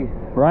jig.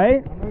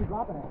 Right? I'm really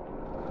dropping it.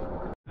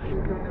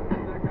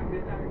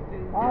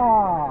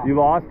 Ah. You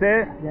lost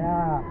it?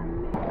 Yeah.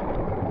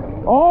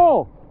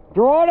 Oh!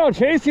 Dorado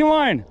chasing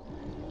one!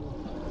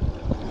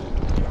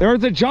 There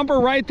was a jumper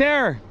right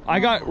there. I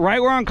got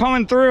right where I'm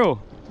coming through.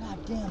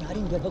 God damn, I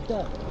didn't get hooked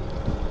up.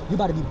 You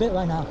about to be bit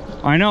right now.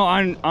 I know,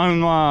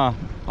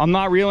 I'm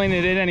not reeling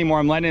it in anymore.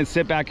 I'm letting it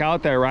sit back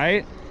out there,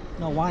 right?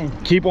 No, wind.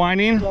 Keep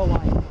winding. Slow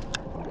wind.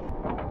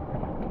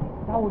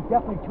 That was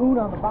definitely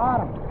tuna on the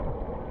bottom.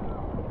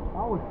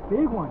 That was a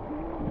big one.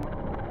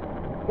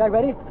 You guys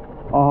ready?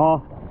 Uh-huh.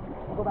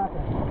 We'll go back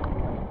there.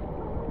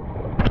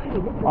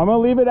 I'm gonna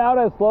leave it out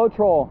as slow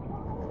troll.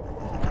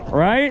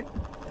 Right?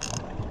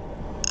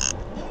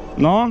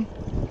 No?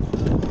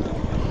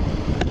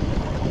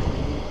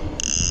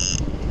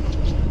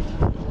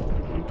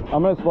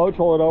 I'm gonna slow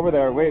troll it over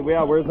there. Wait,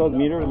 yeah, where's those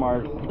meter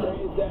marks?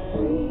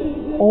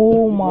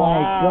 Oh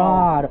my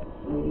God.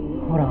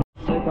 Hold on.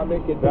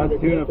 That's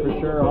tuna for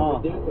sure, huh?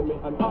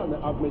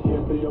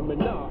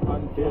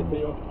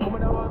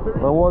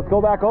 Well, let's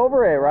go back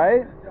over it,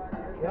 right?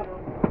 Yep.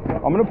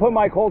 I'm gonna put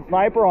my cold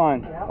sniper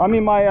on. Yep. I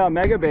mean my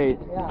mega bait.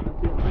 Yeah.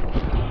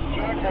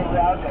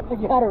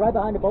 You had it right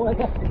behind the boat like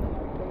that.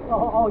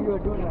 Oh, you were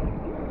doing that.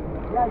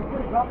 Yeah, you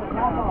should have dropped the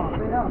top off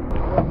straight up.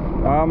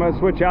 I'm gonna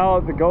switch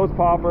out the ghost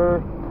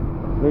popper,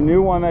 the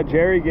new one that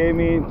Jerry gave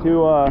me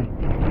to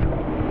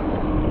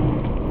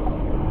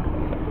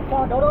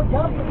Oh, Dodo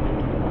jump.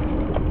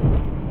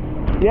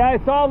 yeah, I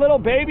saw a little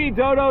baby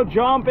dodo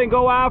jump and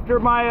go after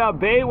my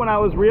bait when I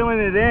was reeling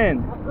it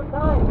in. That's good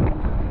time.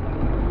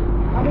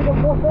 I need a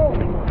more fish.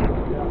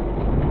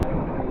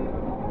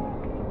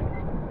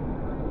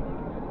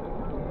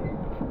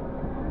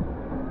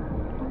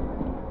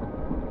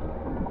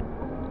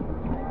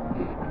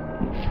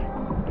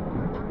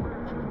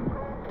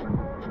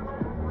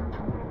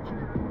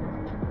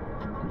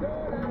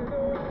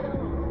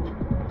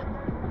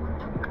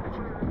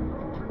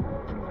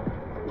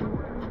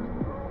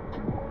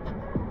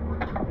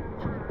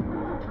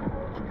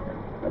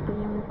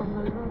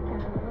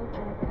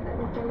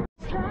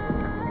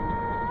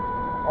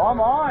 I'm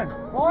on.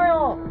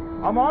 Oil.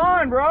 I'm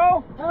on,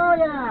 bro. Hell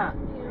yeah.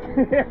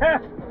 Yeah.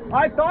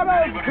 I thought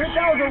that was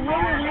a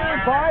really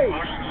weird bite.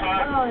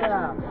 Hell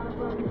yeah.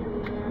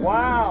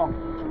 Wow.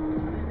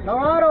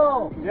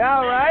 Dorado.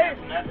 Yeah, right?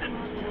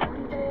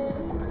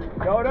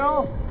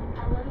 Dodo?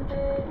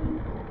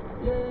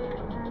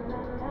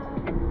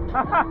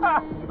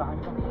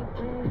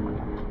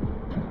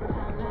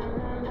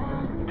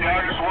 Yeah,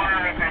 I'm just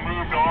wondering if they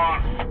moved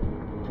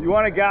on. You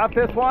want to gaff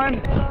this one?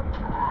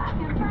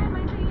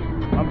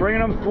 I'm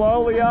bringing them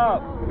slowly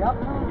up. Yep.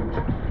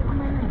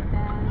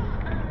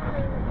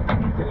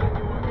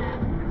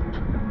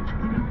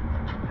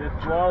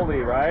 Just slowly,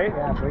 right?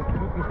 Yeah, but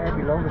keep your head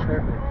below the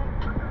surface.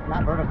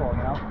 Not vertical,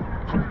 you know?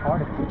 It's hard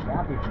to keep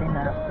that. You spin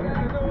that up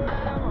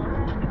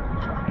too.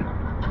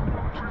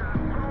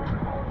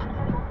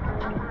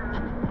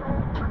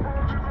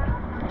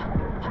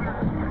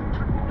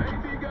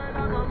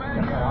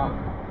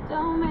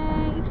 Don't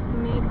make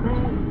me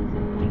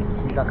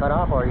crazy. You got cut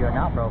off or you're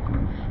not broke?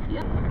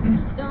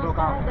 Broke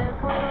off.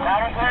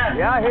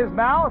 Yeah, his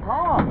mouth,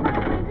 huh?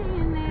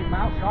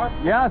 Mouth sharp?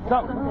 Yeah, What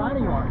something. line are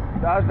you on?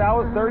 That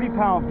was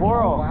 30-pound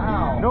fluoro.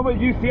 Wow. No, but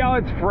you see how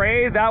it's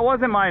frayed? That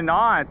wasn't my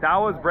knot. That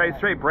was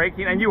straight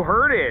breaking, and you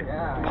heard it.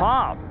 Yeah.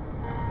 Pop.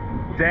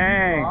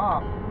 Dang.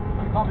 Off.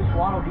 You probably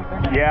swallowed deep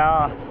in there.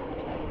 Yeah.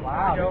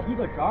 Wow, you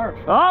go sharp.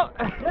 Oh!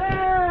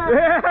 Yeah!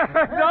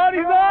 Yeah!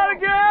 Donnie's on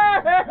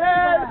again!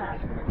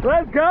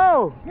 Let's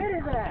go! Get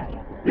his ass!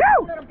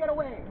 Woo! Let him get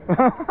away!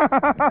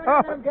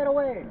 Let him get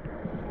away!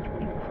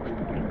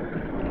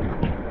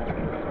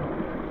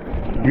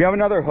 Do you have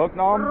another hook,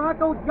 Nom?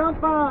 Dorado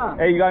jumper!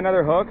 Hey, you got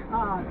another hook?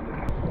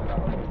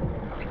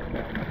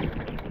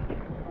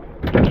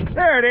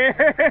 There it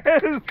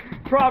is!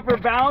 Proper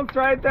bounce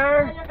right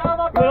there. There you go,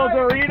 my boy. Little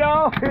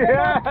Dorito.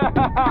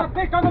 Yeah.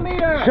 Fish on the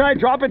meter! Should I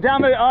drop it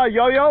down the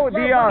yo-yo? Yeah,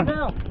 The right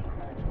now.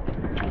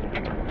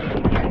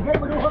 Get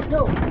him a new hook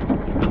too.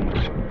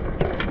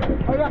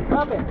 Hurry up,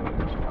 drop it.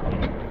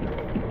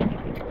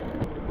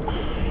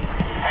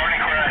 Party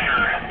Crasher,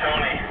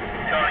 Tony,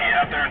 you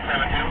out there at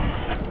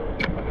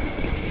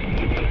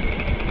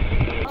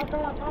 7-2?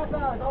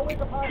 Parker, always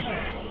a partner.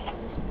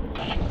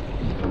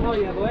 Oh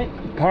yeah, boy.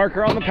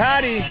 Parker on the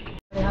Paddy.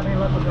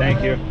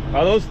 Thank you.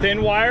 Are those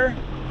thin wire?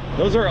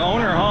 Those are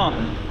owner, huh?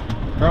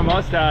 Or a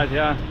mustache,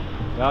 yeah.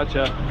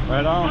 Gotcha.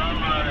 Right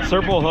on.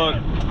 Circle hook.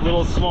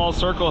 Little small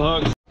circle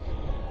hooks.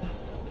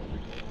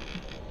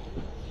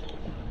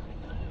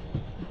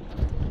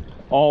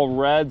 All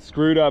red,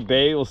 screwed up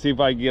bait. We'll see if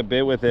I can get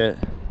bit with it.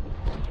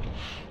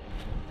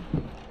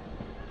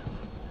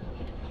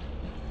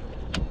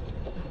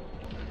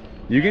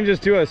 You can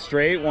just do a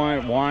straight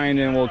wind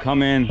and we'll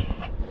come in,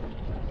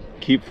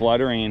 keep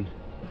fluttering.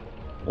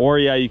 Or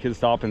yeah, you can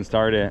stop and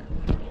start it.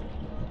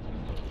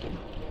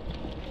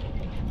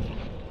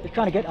 Just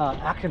trying to get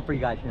action for you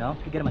guys, you know,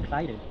 to get them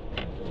excited.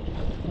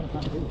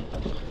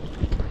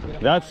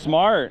 That's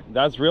smart.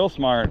 That's real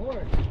smart.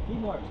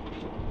 Teamwork.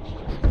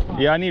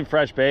 Yeah, I need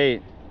fresh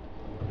bait.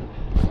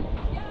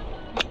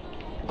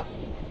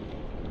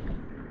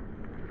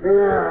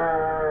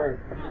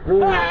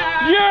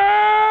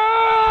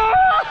 Yeah!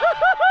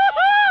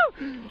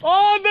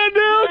 On the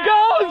new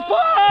Ghost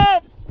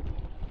Pop!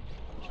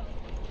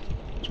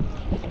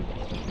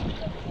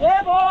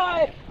 Yeah,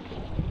 boy!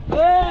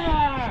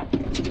 Yeah!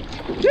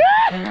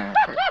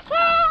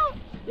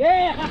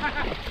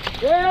 Yeah!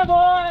 Yeah,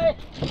 boy!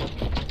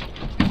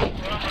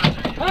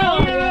 Oh,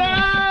 Look at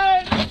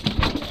that!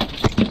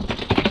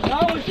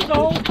 that was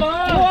so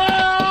fun!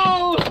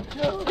 Wow!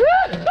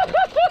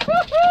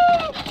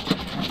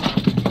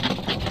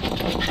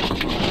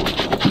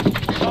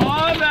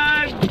 Oh,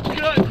 man!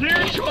 Good.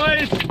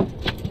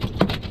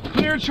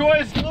 Clear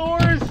choice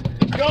lures.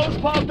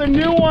 Ghost Pop, the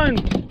new one.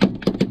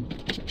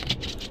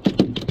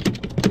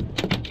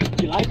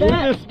 You like With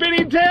that? the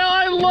spinning tail,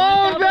 I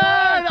love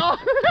that!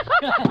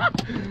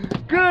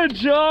 Good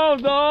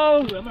job,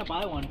 dog. Dude, I'm gonna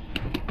buy one.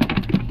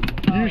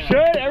 You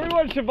should.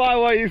 Everyone should buy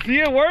one. You see,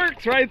 it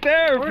works right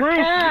there. First Proof.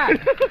 cat.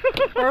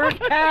 First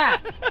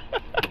cat.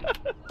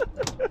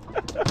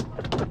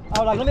 I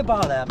was like, let me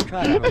borrow that. I'm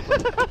trying that real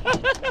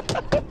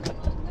quick.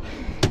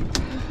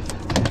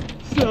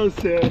 So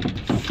sick.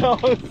 So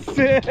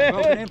sick.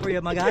 Broke it in for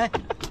you, my guy.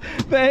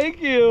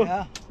 Thank you.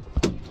 Yeah.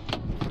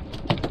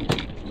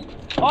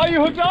 Oh,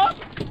 you hooked up?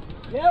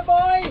 Yeah,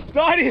 boy.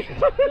 Donnie.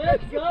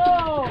 Let's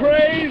go.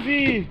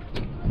 Crazy.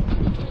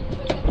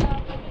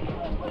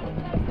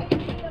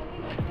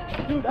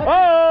 Dude, that's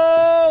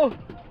Oh!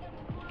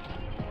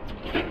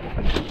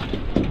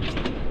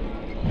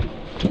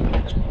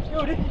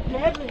 Dude, this is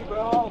deadly,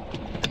 bro.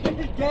 This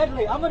is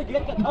deadly. I'm gonna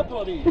get a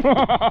couple of these. You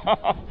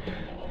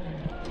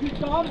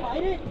saw him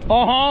bite it?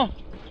 Uh-huh.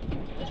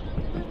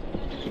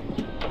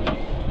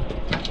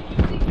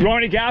 You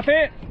want me to gaff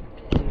it?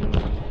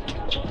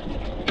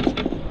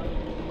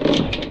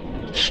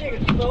 This thing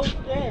is so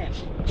sad.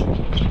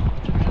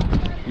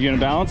 You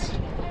gonna bounce?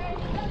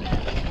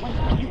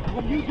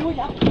 When you do it,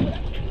 you have to do it.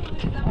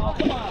 Oh,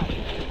 come on.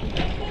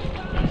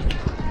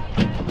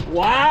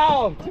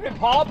 Wow! Did it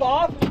pop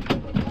off?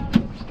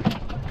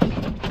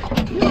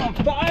 You're on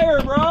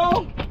fire,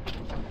 bro.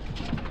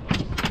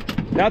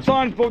 That's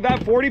on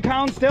that 40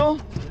 pounds still?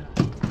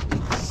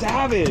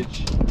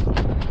 Savage.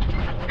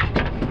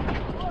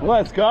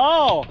 Let's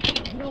go.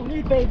 You don't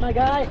need bait, my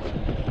guy.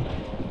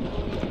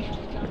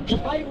 You're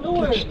fighting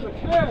lures, for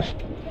sure.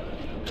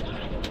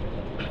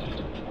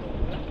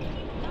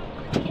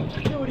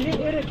 Dude, he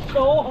hit it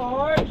so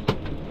hard.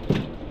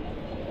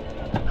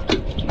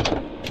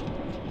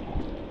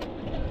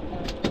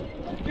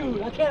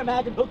 Dude, I can't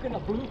imagine hooking a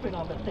bluefin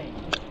on the thing.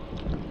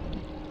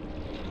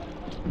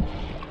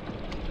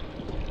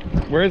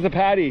 Where's the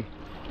Paddy?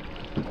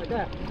 Right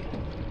there.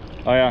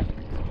 Oh yeah.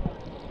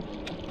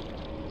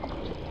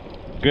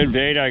 Good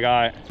bait I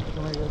got.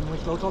 You want to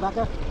slow throw back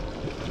there?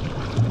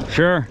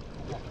 Sure.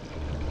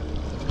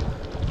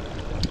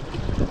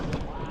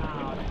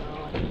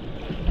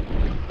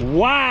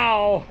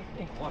 Wow.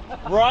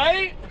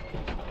 Right?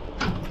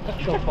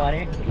 That's so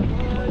funny.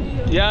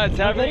 Yeah, it's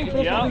heavy.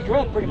 Fish Yeah. we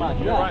drift pretty much.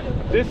 Yeah.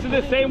 Right. This is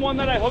the same one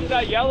that I hooked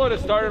that yellow to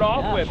start it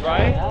off with,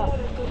 right? Yeah.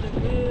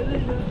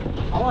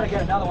 I want to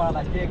get another one on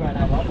that jig right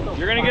now. So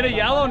You're gonna get a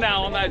yellow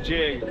now on that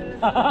jig.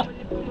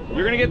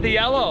 You're gonna get the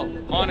yellow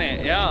on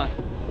it, yeah.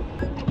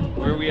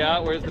 Where are we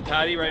at? Where's the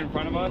Paddy right in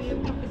front of us?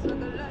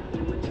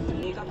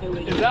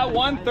 Is that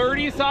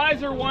 130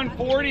 size or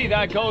 140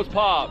 that goes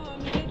pop?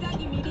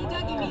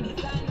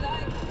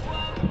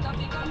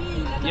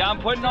 Yeah, I'm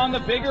putting on the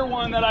bigger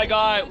one that I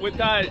got with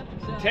that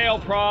tail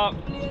prop.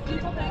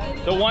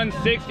 The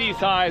 160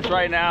 size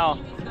right now.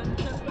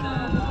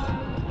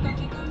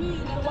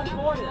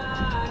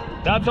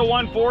 That's a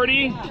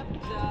 140?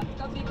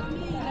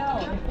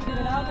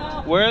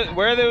 Where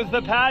was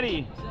the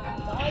Paddy?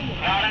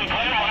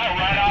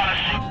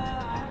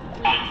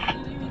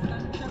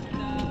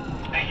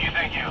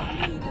 Thank you.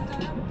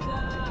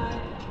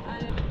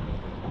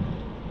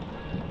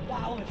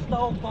 That was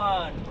so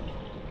fun.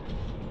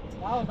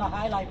 That was a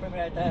highlight for me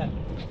right there.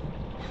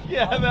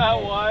 Yeah,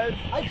 that was.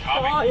 I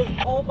saw his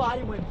whole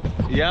body went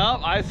Yeah,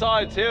 I saw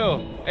it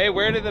too. Hey,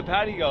 where did the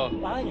Paddy go?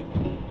 behind you.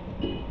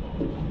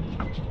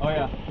 Oh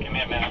yeah. Give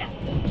me a minute.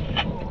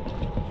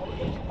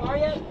 Far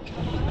yet?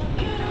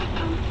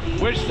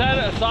 Which side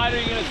are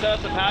you gonna set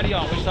up the Paddy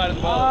on? Which side of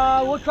the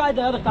boat? We'll try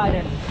the other side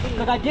then.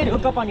 Because I did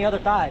hook up on the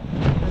other side.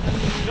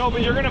 No,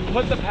 but you're gonna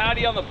put the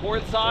Paddy on the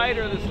port side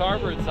or the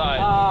starboard side?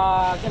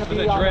 Gonna For be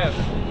the on drift.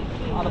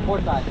 on the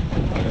port side.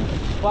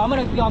 Well, I'm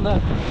gonna be on the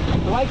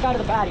right side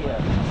of the Paddy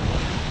there.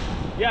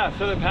 Yeah,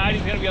 so the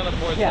Paddy's gonna be on the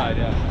port Yeah. side,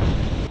 yeah.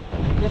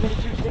 Get me to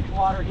 2-6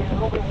 water, get a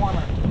little bit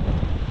warmer.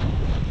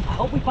 I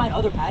hope we find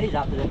other Paddies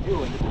after that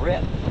too and just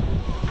rip.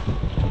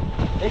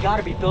 They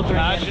gotta be filtering.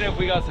 Imagine if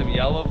we got some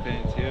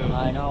yellowfin too.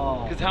 I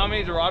know. Because how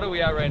many Dorado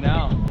we at right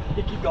now?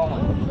 They keep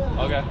going.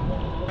 Okay.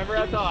 Remember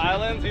at the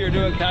islands you were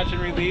doing catch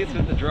and release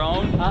with the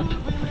drone? Huh?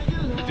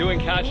 Doing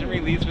catch and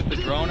release with the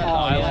drone at the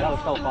Oh yeah, that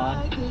islands? was so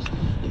fun.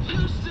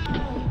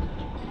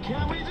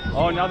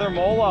 Oh, another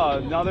mola,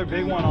 another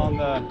big one on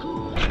the...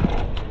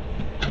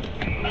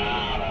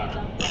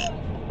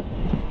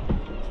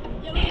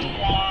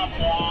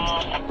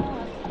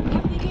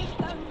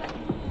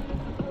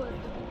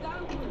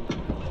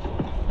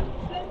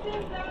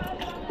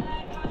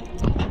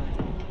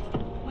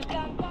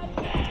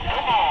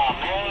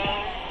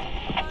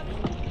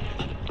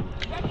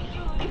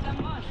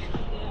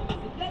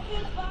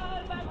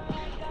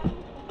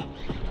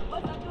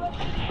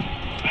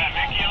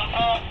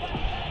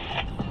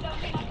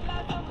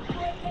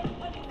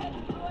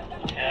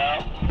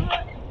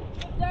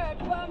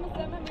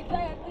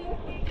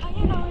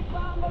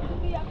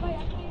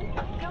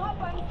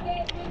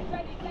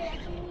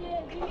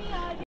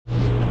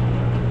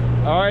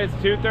 All right, it's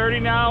 2:30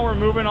 now. We're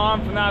moving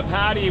on from that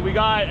Paddy. We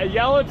got a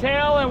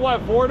yellowtail and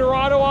what, 4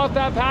 Dorado off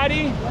that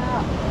Paddy?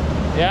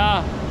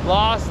 Yeah,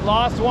 lost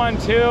one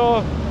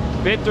too.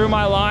 Bit through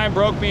my line,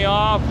 broke me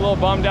off. A little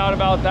bummed out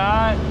about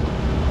that,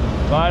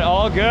 but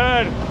all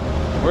good.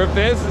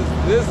 This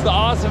is the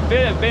awesome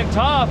fit. It's been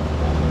tough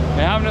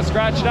and having to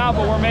scratch it out,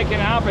 but we're making it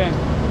happen.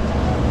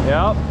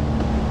 Yep.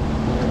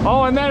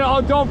 Oh, and then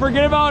don't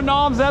forget about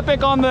Nom's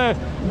Epic on the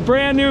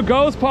brand new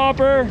Ghost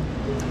Popper.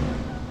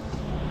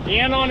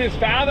 And on his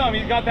Fathom,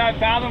 he's got that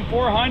Fathom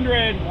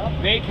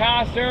 400 bait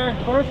caster.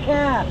 First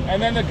cast.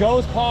 And then the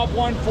Ghost Pop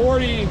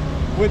 140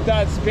 with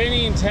that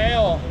spinning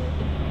tail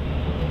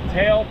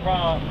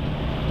prop,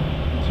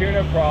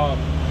 tuna prop.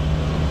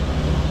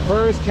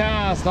 First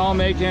cast, all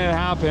making it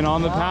happen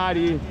on the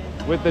Paddy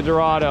with the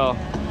Dorado.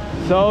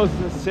 So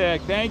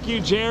sick. Thank you,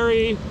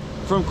 Jerry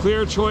from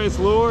Clear Choice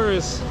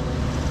Lures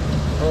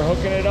for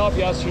hooking it up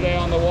yesterday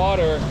on the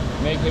water,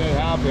 making it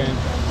happen.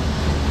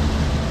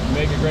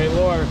 Make a great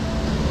lure.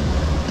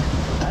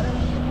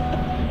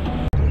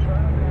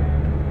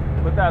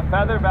 Put that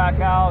feather back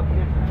out,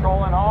 it's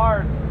trolling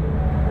hard.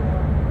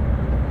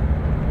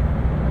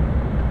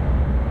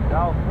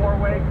 Now 4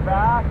 wakes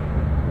back.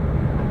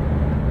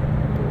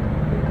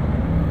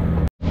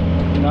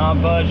 Not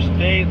much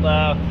bait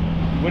left.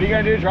 What are you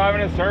gonna do, drive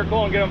in a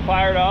circle and get them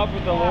fired up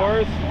with the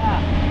lures? Yeah.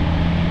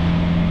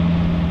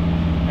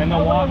 And the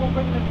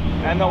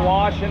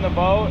wash in the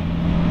boat?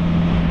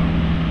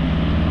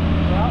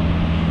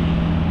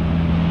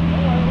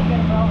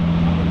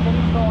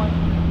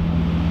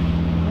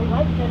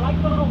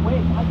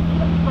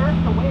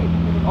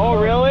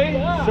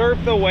 surf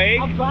the wake?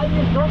 I'm driving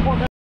in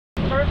circles,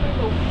 surfing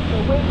the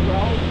wake,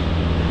 bro.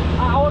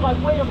 I was like,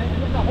 wait a minute,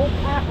 and then the whole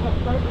pack of them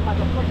surfing like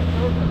a freaking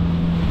surfer.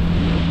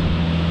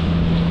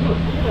 Dude, look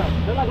at them.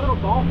 They're like little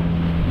dolphins.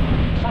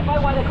 That's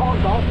probably why they call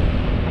them dolphins.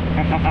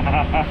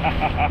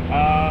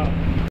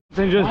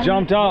 They just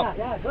jumped up.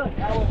 Yeah, good.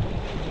 That was,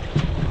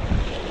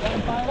 let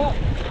him fire up.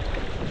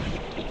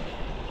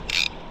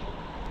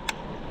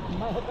 You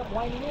might hook up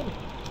winding in.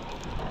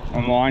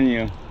 I'm on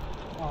you.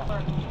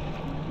 Oh.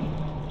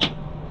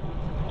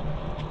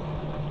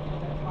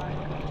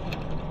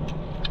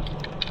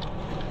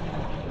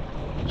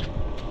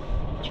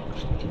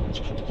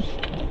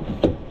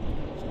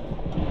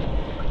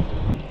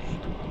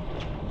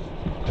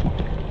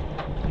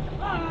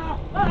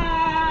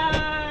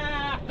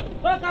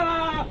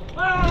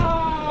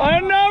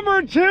 And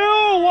number 2,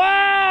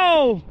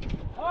 wow!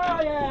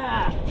 Oh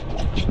yeah!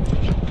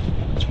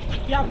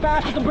 See how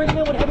fast you can bring it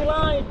in with heavy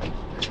line.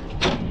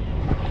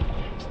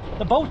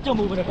 The boat's still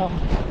moving or something.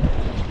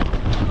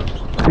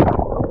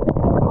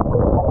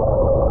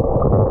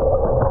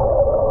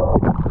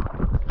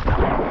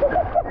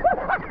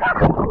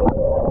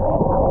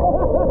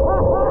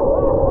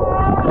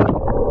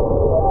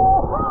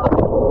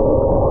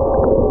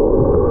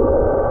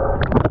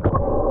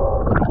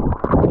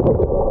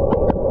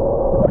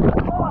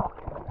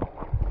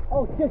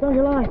 Oh shit, on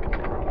your line.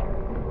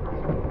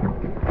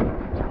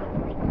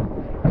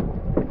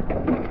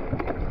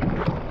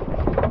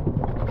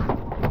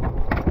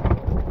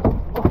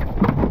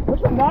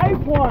 That's a nice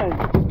one.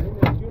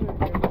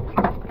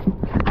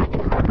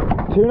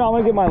 Tuna, I'm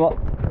gonna get my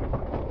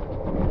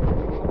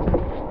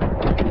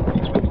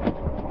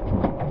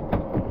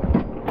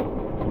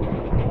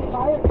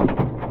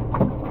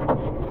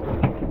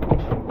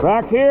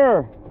back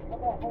here.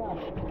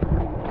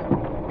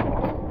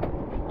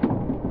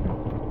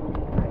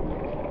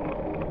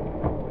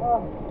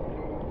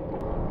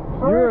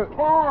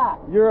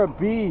 You're a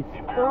beast.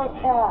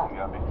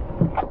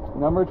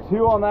 Number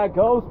 2 on that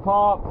ghost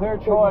pop. Clear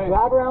choice.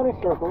 Drive around in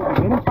circles and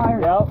get him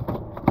fired. Yep.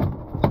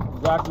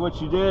 Exactly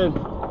what you did.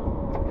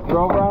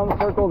 Drove around the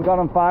circles, got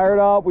him fired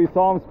up. We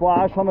saw him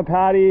splash on the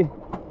paddy.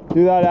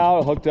 Threw that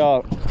out, hooked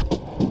up.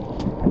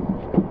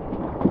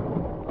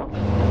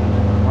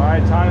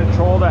 Alright, time to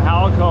troll the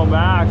Halico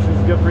Max. This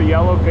is good for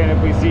yellowfin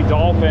if we see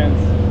dolphins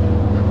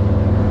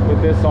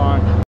with this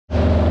on.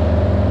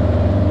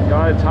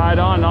 Got it tied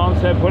on. Nom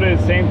said put it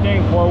same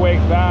thing, 4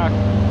 wakes back.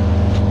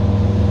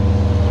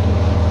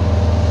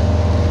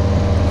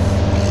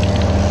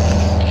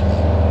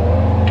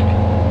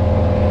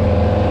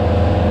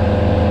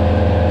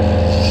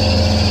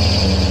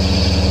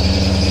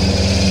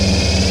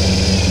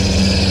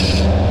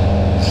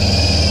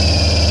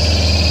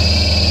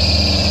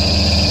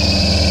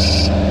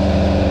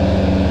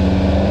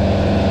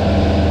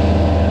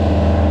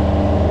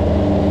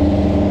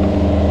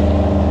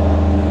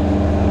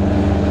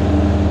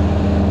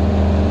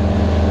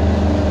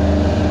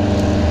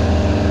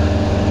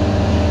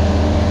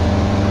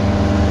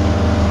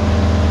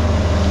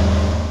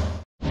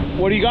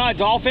 What do you got,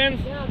 dolphins?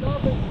 Yeah,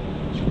 dolphins.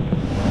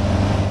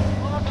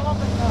 More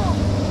dolphins now.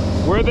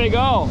 Where'd they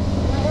go?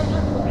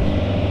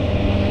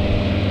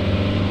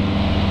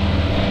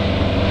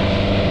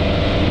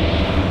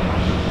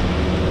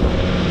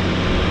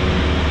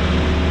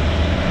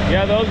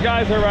 Yeah, those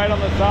guys are right on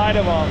the side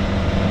of them.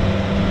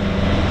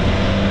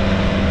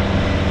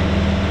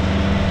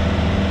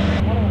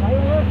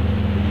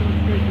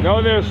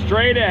 No, they're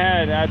straight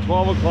ahead at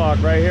 12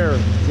 o'clock right here.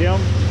 See them?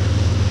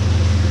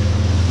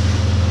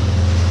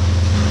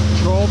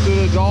 Troll through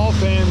the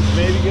dolphins,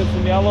 maybe get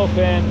some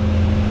yellowfin.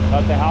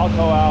 Got the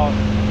Halco out.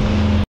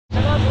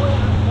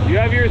 You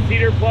have your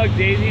cedar plug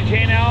daisy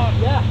chain out?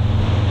 Yeah.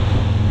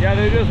 Yeah,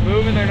 they're just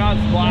moving, they're not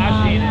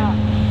splashing. Yeah.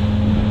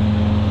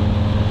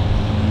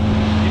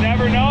 You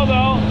never know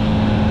though.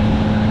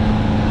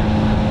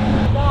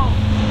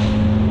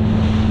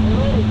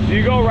 Do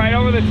you go right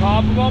over the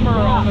top of them or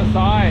on the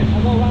side?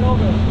 I go right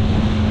over it.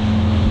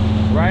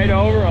 Right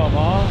over them,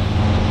 huh?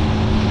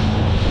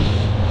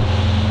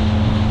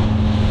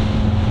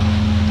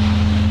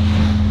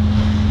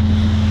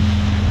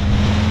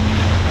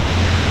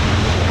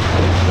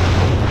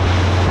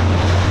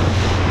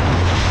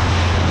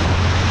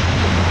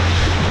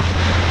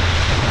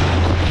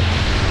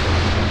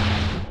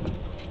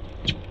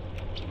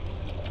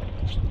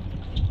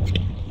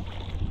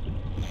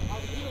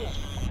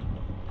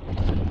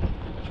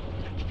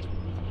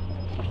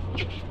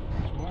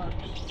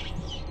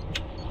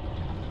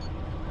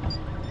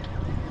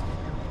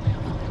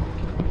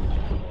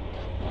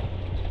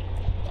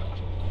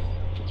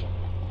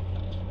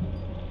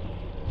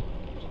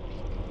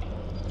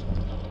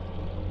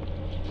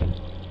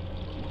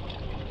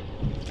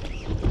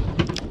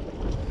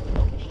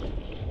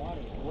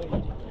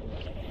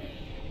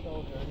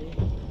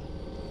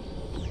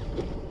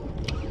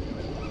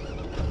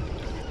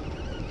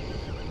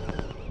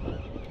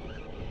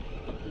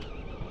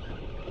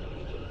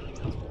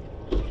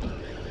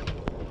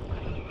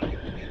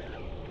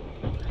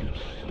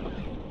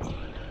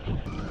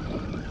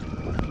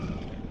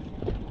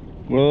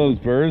 What are those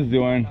birds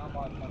doing?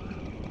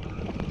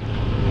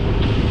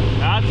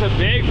 That's a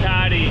big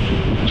patty.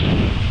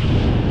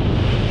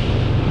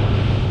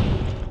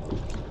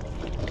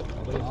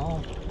 Nobody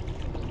home.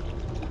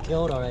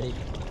 Killed already.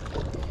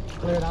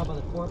 Cleared out by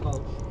the four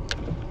boats.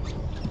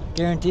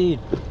 Guaranteed.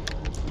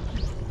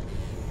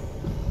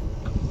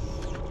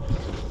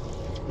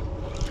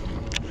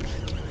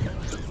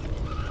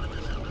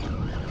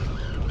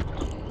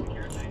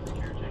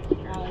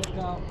 Alright, let's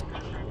go.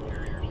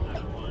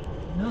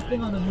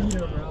 Nothing on the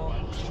meter, bro.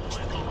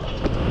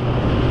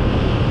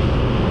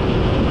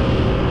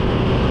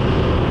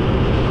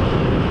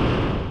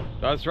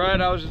 That's right,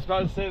 I was just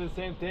about to say the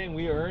same thing.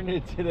 We earned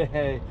it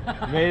today.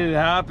 Made it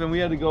happen. We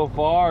had to go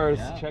far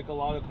to check a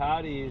lot of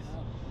patties.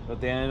 But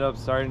they ended up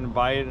starting to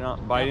biting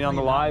on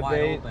the live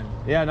bait. Open.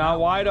 Yeah, not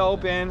wide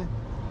open.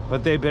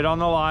 But they bit on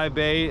the live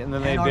bait and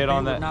then they bit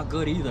on the... not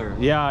good either.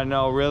 Yeah,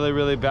 no, really,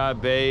 really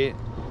bad bait.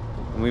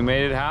 And we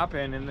made it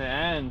happen in the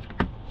end.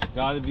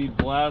 Gotta be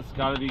blessed,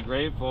 gotta be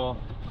grateful.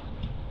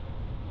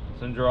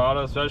 Some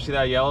Dorado, especially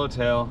that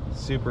yellowtail,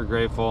 super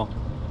grateful.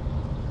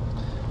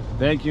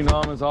 Thank you,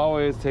 Nom, as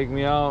always. Take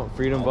me out.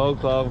 Freedom Boat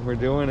Club. We're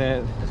doing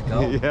it. Let's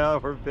go. Yeah,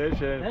 we're fishing.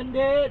 Send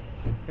it.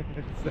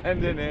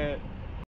 Sending it.